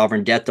banks and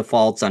sovereign debt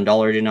defaults on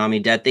dollar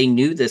denominated debt. They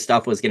knew this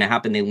stuff was going to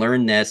happen. They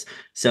learned this.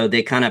 So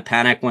they kind of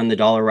panic when the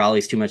dollar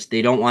rallies too much.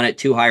 They don't want it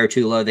too high or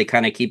too low. They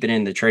kind of keep it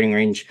in the trading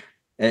range.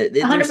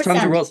 There's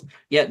tons of rules.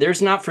 Yeah,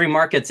 there's not free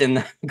markets in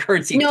the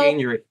currency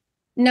exchange rate.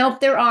 Nope,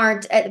 there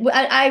aren't. I don't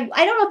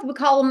know if we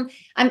call them.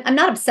 I'm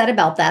not upset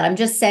about that. I'm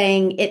just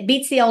saying it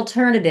beats the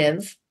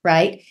alternative,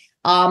 right?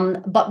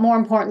 But more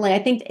importantly, I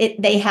think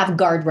they have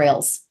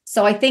guardrails.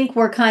 So I think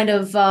we're kind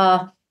of,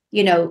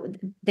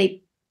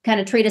 they kind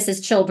of treat us as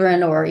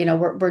children, or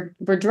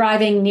we're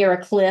driving near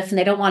a cliff and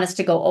they don't want us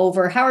to go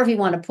over. However you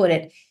want to put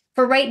it.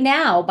 For right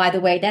now, by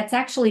the way, that's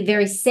actually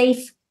very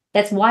safe.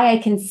 That's why I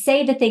can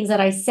say the things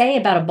that I say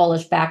about a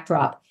bullish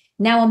backdrop.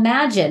 Now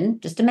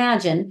just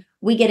imagine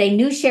we get a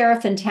new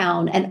sheriff in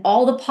town and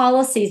all the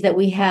policies that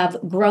we have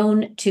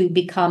grown to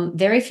become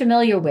very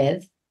familiar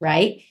with,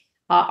 right,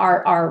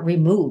 are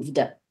removed.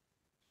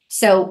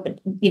 So,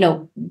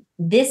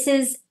 this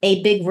is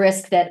a big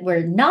risk that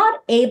we're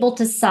not able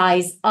to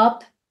size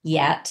up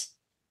yet,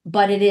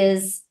 but it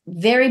is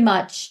very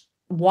much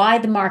why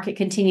the market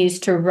continues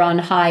to run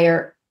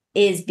higher,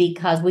 is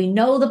because we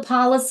know the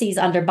policies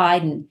under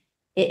Biden,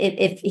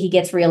 if he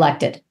gets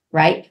reelected,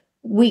 right?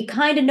 We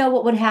kind of know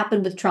what would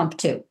happen with Trump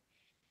too,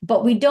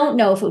 but we don't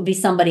know if it would be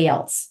somebody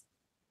else.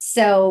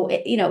 So,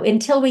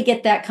 until we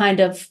get that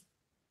kind of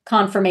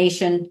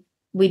confirmation,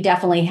 we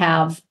definitely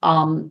have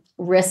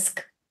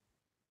risk,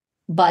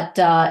 but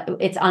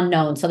it's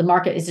unknown. So the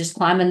market is just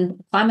climbing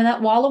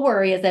that wall of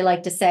worry, as they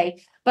like to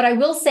say. But I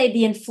will say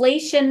the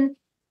inflation,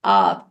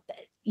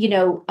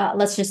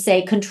 let's just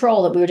say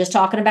control that we were just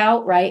talking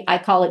about, right? I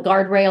call it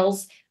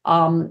guardrails.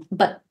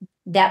 But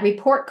that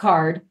report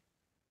card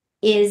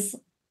is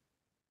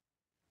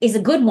a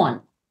good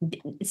one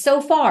so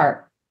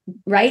far,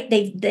 right?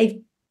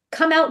 They've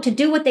come out to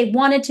do what they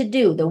wanted to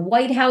do. The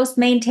White House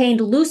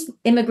maintained loose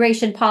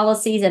immigration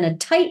policies and a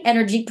tight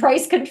energy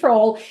price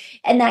control,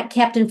 and that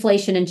kept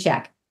inflation in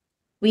check.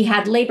 We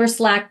had labor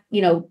slack,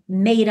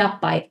 made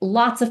up by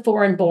lots of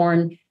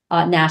foreign-born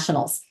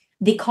nationals.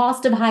 The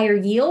cost of higher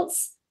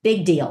yields,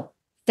 big deal.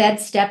 Fed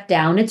stepped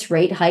down its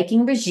rate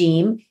hiking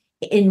regime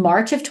in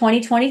March of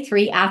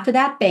 2023 after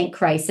that bank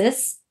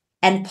crisis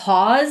and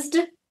paused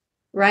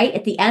right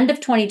at the end of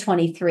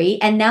 2023.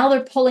 And now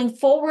they're pulling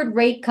forward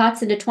rate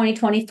cuts into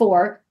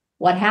 2024.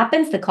 What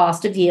happens? The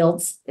cost of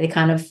yields,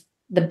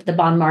 the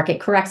bond market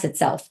corrects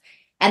itself.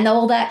 And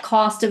all that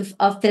cost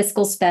of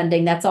fiscal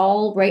spending, that's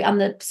all right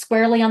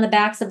squarely on the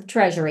backs of the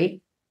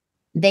Treasury.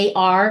 They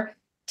are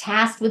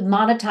tasked with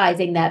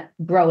monetizing that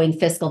growing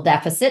fiscal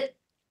deficit.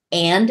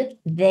 And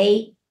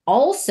they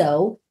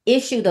also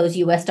issue those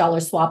US dollar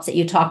swaps that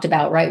you talked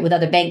about, right, with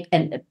other bank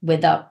and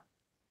with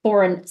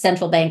foreign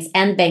central banks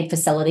and bank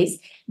facilities.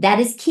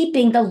 That is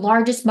keeping the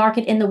largest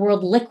market in the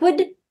world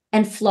liquid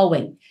and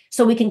flowing.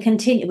 So we can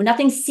continue.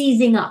 Nothing's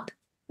seizing up,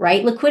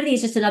 right? Liquidity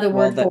is just another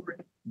word for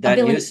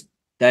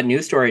that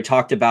news story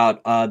talked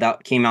about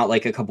that came out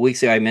like a couple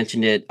weeks ago. I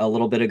mentioned it a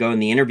little bit ago in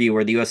the interview,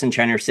 where the U.S. and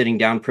China are sitting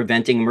down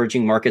preventing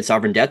emerging market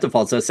sovereign debt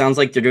default. So it sounds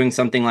like they're doing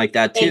something like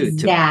that too.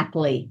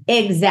 Exactly.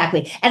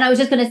 And I was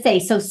just going to say,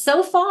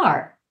 so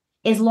far,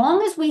 as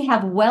long as we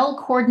have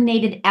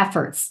well-coordinated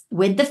efforts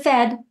with the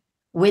Fed,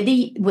 with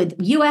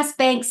U.S.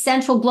 banks,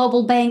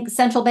 central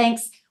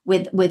banks,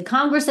 with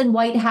Congress and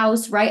White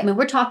House, right? I mean,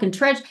 we're talking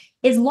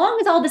as long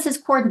as all this is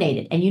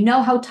coordinated, and you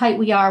know how tight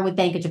we are with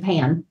Bank of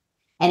Japan,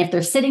 And if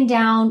they're sitting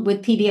down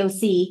with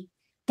PBOC,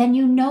 then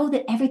you know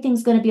that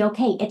everything's going to be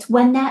okay. It's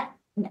when that,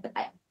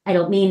 I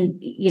don't mean,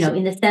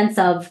 in the sense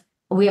of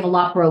we have a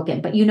lot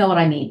broken, but you know what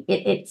I mean.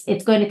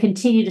 It's going to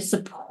continue to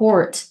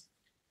support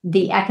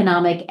the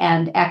economic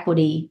and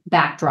equity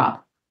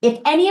backdrop. If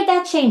any of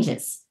that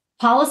changes,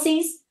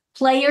 policies,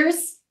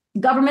 players,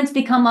 governments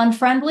become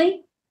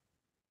unfriendly,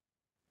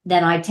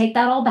 then I take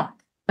that all back.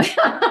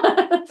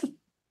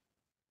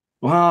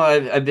 Well,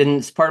 I've been,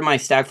 it's part of my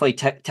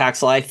stagflate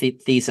tax life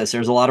thesis.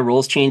 There's a lot of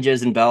rules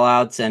changes and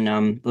bailouts,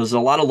 and there's a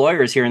lot of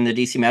lawyers here in the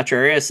DC metro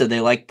area, so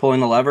they like pulling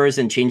the levers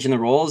and changing the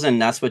rules,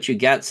 and that's what you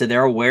get. So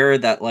they're aware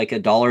that like a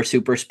dollar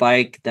super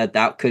spike,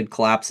 that could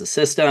collapse the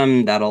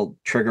system, that'll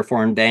trigger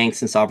foreign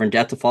banks and sovereign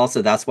debt default.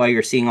 So that's why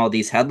you're seeing all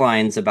these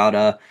headlines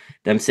about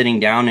them sitting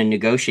down and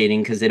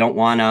negotiating, because they don't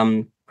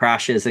want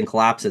crashes and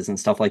collapses and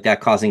stuff like that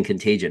causing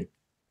contagion.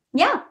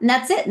 Yeah, and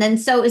that's it. And then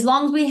so as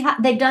long as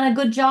they've done a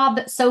good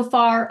job so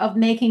far of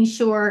making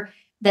sure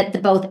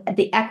that both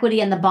the equity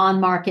and the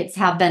bond markets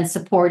have been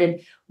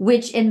supported,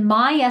 which in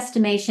my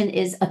estimation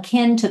is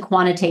akin to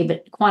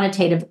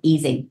quantitative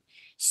easing.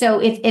 So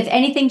if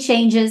anything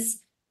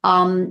changes,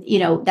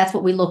 that's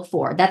what we look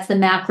for. That's the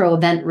macro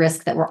event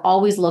risk that we're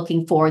always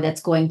looking for.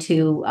 That's going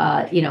to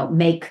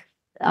make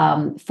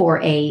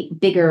for a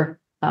bigger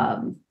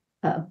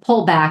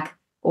pullback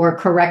or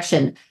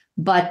correction.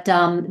 But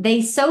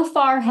they so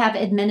far have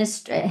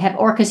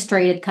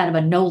orchestrated kind of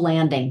a no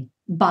landing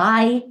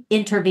by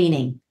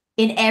intervening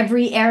in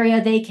every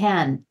area they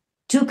can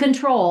to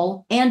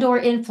control and or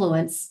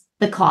influence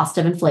the cost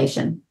of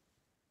inflation.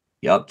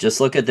 Yep. Just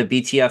look at the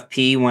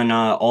BTFP when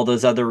all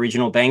those other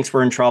regional banks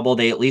were in trouble.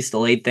 They at least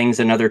delayed things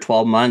another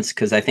 12 months,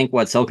 because I think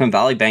Silicon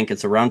Valley Bank,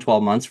 it's around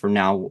 12 months from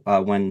now,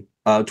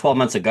 12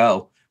 months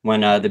ago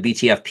when the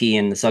BTFP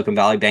and the Silicon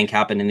Valley Bank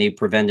happened, and they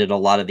prevented a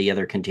lot of the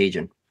other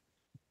contagion.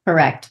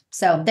 Correct.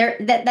 So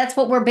that's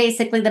what we're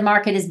basically, the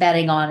market is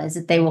betting on, is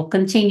that they will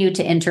continue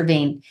to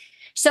intervene.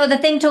 So the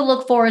thing to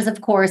look for is,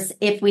 of course,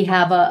 if we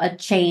have a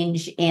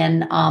change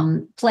in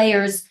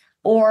players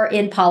or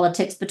in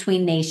politics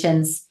between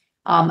nations,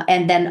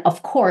 and then,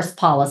 of course,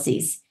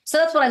 policies. So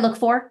that's what I look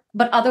for.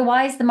 But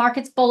otherwise, the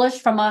market's bullish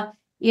from a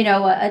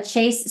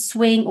chase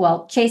swing.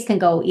 Well, chase can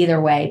go either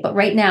way, but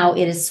right now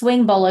it is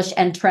swing bullish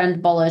and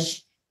trend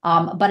bullish.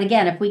 But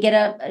again, if we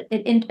get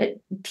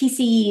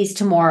PCEs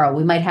tomorrow,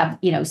 we might have,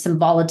 some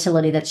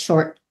volatility that's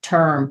short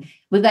term.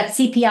 We've got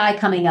CPI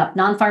coming up,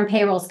 non-farm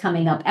payrolls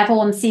coming up,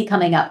 FOMC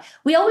coming up.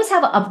 We always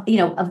have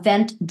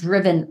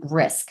event-driven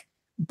risk.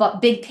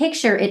 But big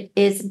picture, it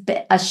is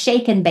a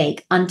shake and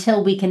bake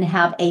until we can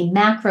have a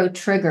macro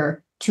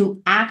trigger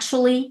to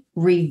actually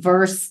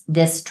reverse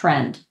this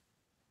trend.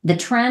 The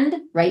trend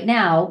right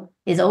now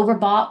is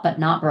overbought but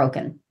not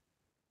broken.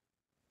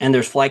 And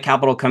there's flight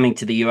capital coming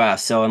to the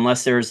U.S. So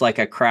unless there's like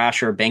a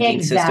crash or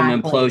banking system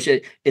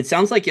implosion, it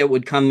sounds like it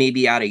would come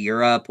maybe out of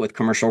Europe with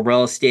commercial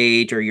real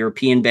estate, or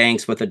European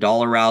banks with a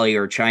dollar rally,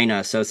 or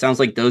China. So it sounds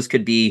like those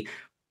could be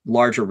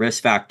larger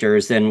risk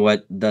factors than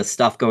what the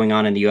stuff going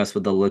on in the U.S.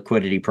 with the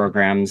liquidity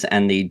programs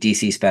and the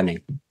DC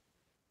spending.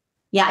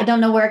 Yeah, I don't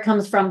know where it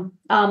comes from.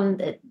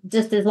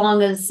 Just as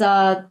long as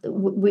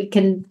we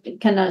can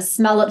kind of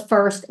smell it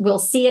first. We'll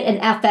see it in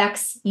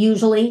FX,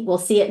 usually. We'll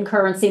see it in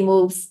currency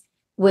moves,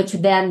 which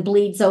then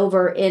bleeds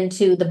over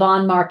into the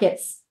bond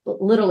markets,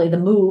 literally the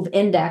MOVE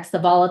index, the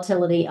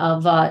volatility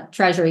of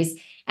treasuries.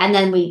 And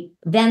then we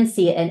then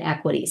see it in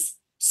equities.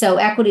 So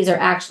equities are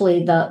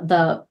actually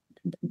the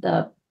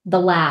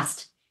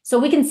last. So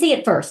we can see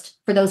it first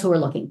for those who are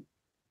looking.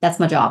 That's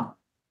my job.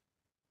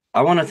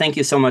 I want to thank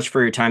you so much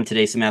for your time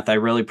today, Samantha. I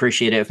really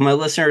appreciate it. If my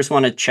listeners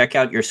want to check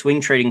out your swing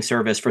trading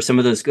service for some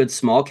of those good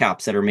small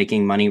caps that are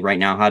making money right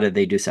now, how do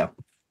they do so?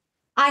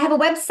 I have a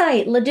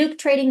website,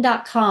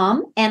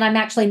 LaDucTrading.com, and I'm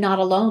actually not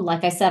alone.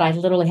 Like I said, I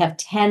literally have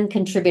 10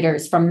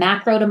 contributors from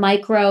macro to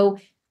micro,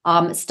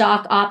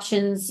 stock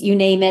options, you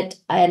name it,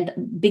 and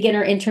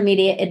beginner,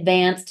 intermediate,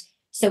 advanced.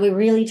 So we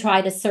really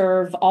try to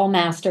serve all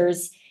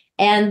masters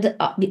and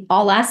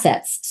all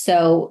assets.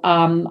 So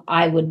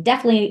I would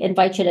definitely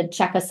invite you to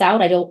check us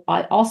out.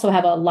 I also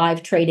have a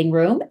live trading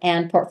room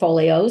and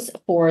portfolios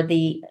for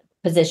the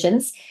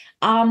positions.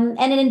 And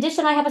in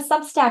addition, I have a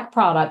Substack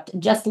product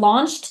just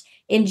launched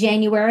in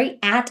January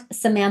at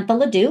Samantha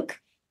LaDuc.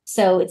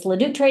 So it's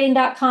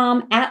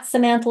LaDucTrading.com at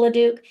Samantha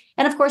LaDuc.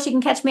 And of course, you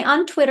can catch me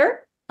on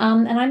Twitter.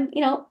 And I'm,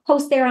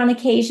 post there on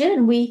occasion.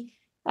 And we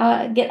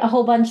get a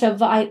whole bunch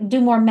of, I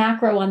do more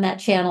macro on that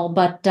channel.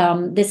 But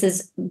this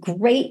is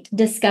great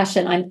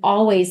discussion. I'm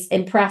always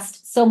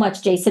impressed so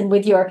much, Jason,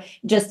 with your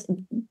just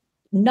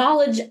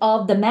knowledge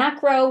of the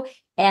macro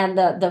and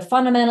the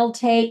fundamental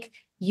take.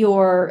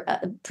 Your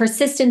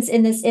persistence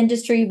in this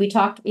industry. We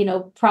talked,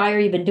 prior,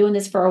 you've been doing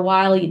this for a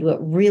while. You do it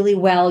really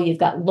well. You've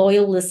got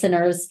loyal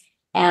listeners,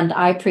 and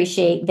I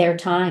appreciate their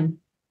time.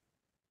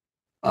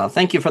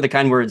 Thank you for the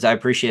kind words. I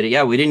appreciate it.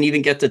 Yeah, we didn't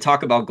even get to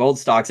talk about gold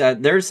stocks.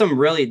 There's some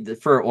really,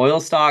 for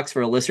oil stocks,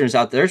 for listeners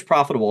out there, there's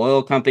profitable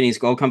oil companies,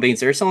 gold companies.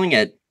 They're selling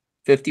at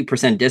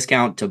 50%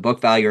 discount to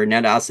book value or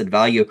net asset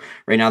value.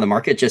 Right now, the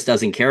market just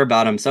doesn't care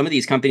about them. Some of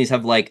these companies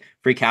have like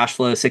free cash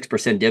flow,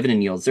 6%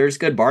 dividend yields. There's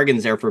good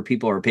bargains there for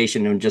people who are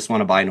patient and just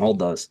want to buy and hold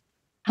those.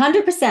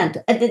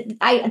 100%.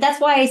 That's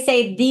why I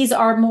say these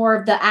are more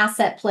of the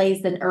asset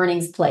plays than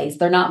earnings plays.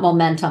 They're not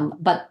momentum.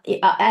 But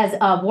as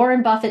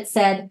Warren Buffett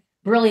said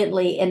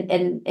brilliantly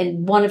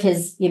in one of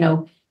his,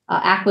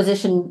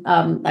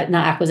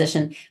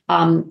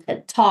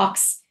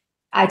 talks,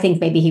 I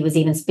think maybe he was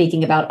even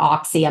speaking about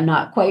Oxy. I'm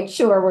not quite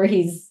sure where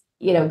he's,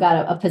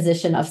 got a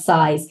position of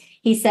size.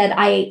 He said,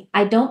 I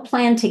don't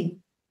plan to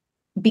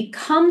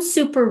become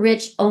super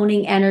rich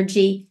owning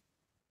energy.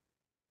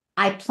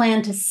 I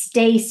plan to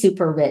stay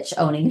super rich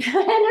owning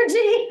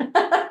energy.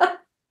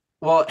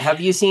 Well, have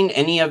you seen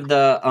any of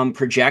the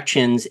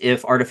projections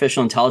if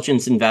artificial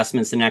intelligence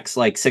investments the next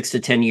like 6 to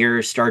 10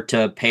 years start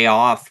to pay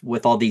off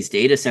with all these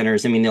data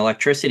centers? I mean, the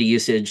electricity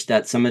usage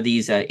that some of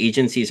these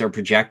agencies are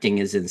projecting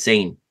is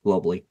insane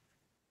globally.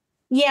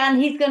 Yeah,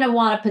 and he's going to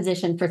want a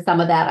position for some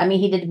of that. I mean,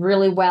 he did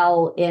really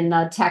well in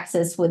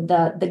Texas with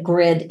the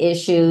grid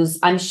issues.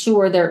 I'm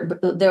sure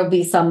there'll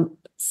be some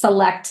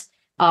select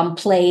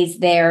plays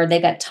there. They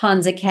got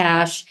tons of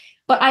cash,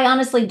 but I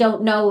honestly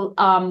don't know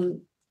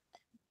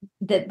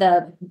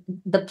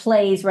the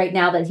plays right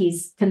now that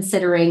he's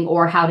considering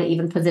or how to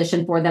even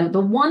position for them.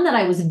 The one that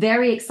I was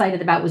very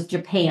excited about was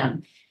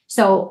Japan.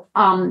 So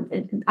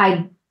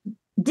I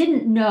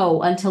didn't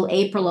know until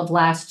April of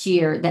last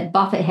year that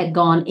Buffett had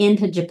gone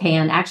into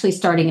Japan, actually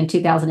starting in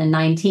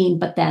 2019,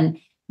 but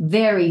then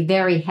very,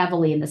 very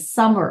heavily in the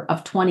summer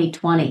of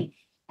 2020,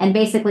 and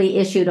basically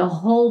issued a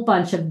whole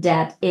bunch of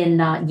debt in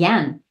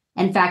yen.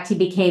 In fact, he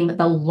became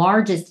the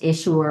largest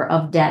issuer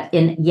of debt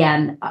in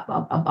yen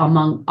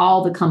among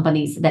all the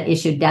companies that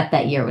issued debt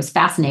that year. It was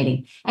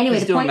fascinating. Anyway,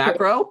 he's doing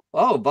macro?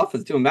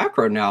 Buffett's doing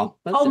macro now.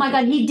 Oh my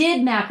God, he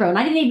did macro. And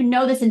I didn't even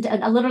know this until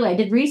literally I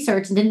did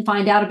research and didn't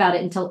find out about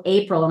it until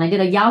April. And I did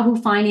a Yahoo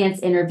Finance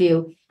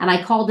interview and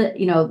I called it,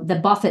 the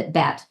Buffett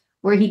bet,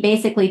 where he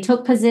basically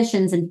took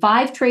positions in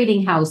 5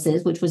 trading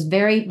houses, which was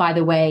very, by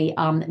the way,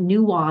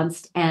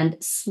 nuanced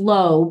and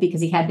slow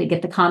because he had to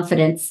get the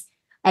confidence.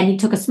 And he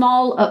took a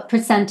small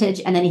percentage,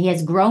 and then he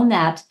has grown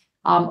that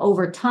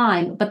over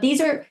time. But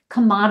these are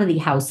commodity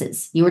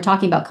houses. You were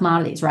talking about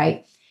commodities,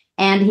 right?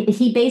 And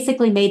he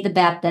basically made the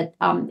bet that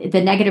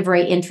the negative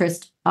rate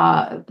interest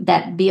that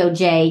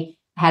BOJ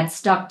had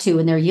stuck to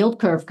in their yield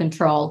curve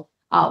control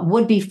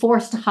would be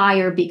forced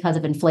higher because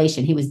of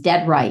inflation. He was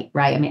dead right?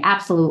 I mean,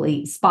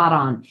 absolutely spot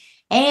on.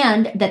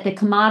 And that the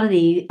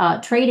commodity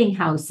trading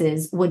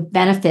houses would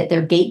benefit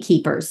their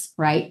gatekeepers,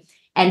 right?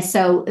 And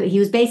so he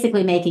was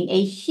basically making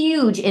a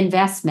huge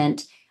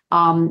investment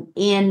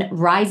in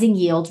rising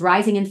yields,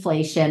 rising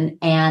inflation,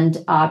 and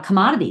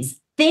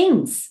commodities,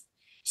 things.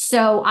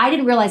 So I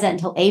didn't realize that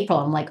until April.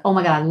 I'm like, oh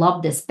my God, I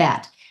love this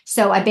bet.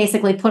 So I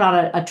basically put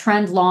on a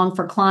trend long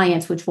for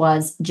clients, which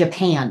was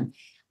Japan.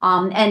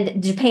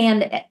 And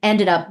Japan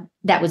ended up,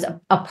 that was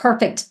a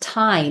perfect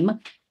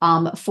time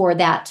for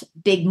that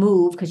big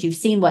move because you've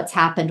seen what's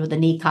happened with the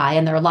Nikkei,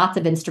 and there are lots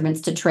of instruments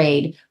to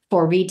trade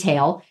for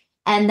retail.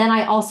 And then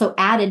I also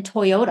added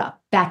Toyota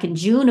back in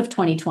June of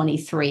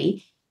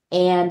 2023.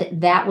 And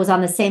that was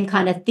on the same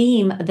kind of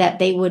theme that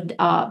they would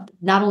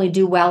not only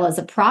do well as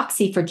a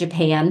proxy for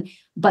Japan,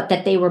 but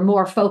that they were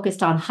more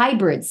focused on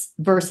hybrids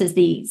versus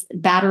these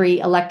battery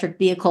electric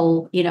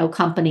vehicle,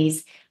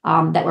 companies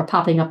that were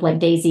popping up like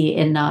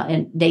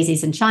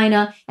daisies in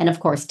China, and of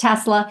course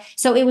Tesla.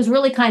 So it was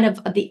really kind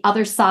of the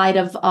other side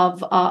of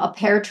a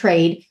pair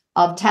trade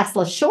of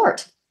Tesla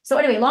short. So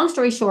anyway, long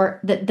story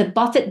short, the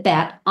Buffett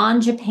bet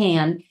on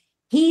Japan,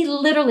 he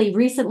literally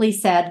recently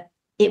said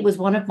it was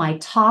one of my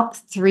top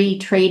 3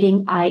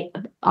 trading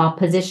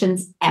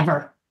positions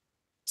ever.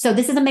 So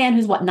this is a man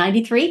who's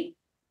 93?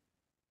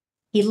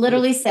 He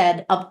literally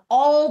said, of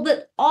all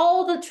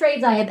the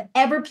trades I have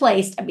ever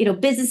placed,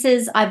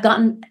 businesses, I've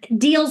gotten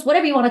deals,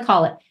 whatever you want to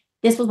call it,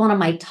 this was one of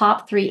my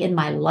top 3 in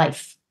my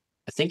life.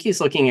 I think he's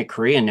looking at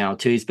Korea now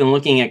too. He's been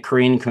looking at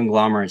Korean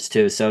conglomerates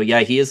too. So yeah,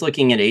 he is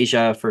looking at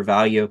Asia for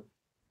value.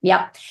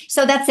 Yep.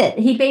 So that's it.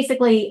 He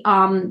basically,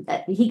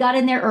 he got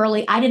in there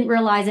early. I didn't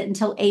realize it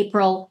until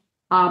April,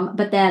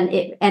 but then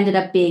it ended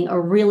up being a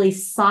really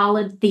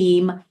solid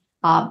theme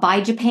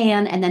by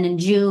Japan. And then in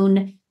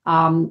June,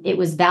 it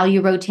was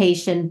value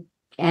rotation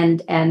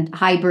and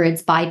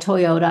hybrids by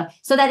Toyota.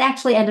 So that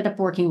actually ended up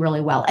working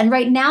really well. And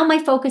right now, my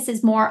focus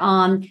is more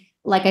on,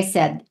 like I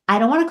said, I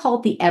don't want to call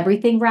it the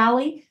everything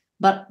rally,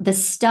 but the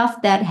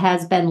stuff that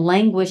has been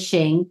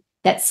languishing,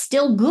 that's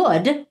still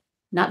good,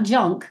 not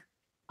junk,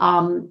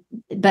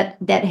 but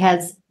that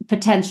has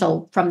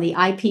potential from the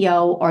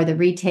IPO or the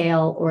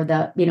retail or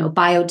the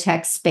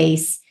biotech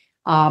space.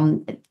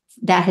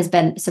 That has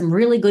been some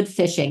really good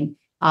fishing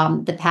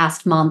the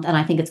past month, and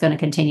I think it's going to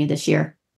continue this year.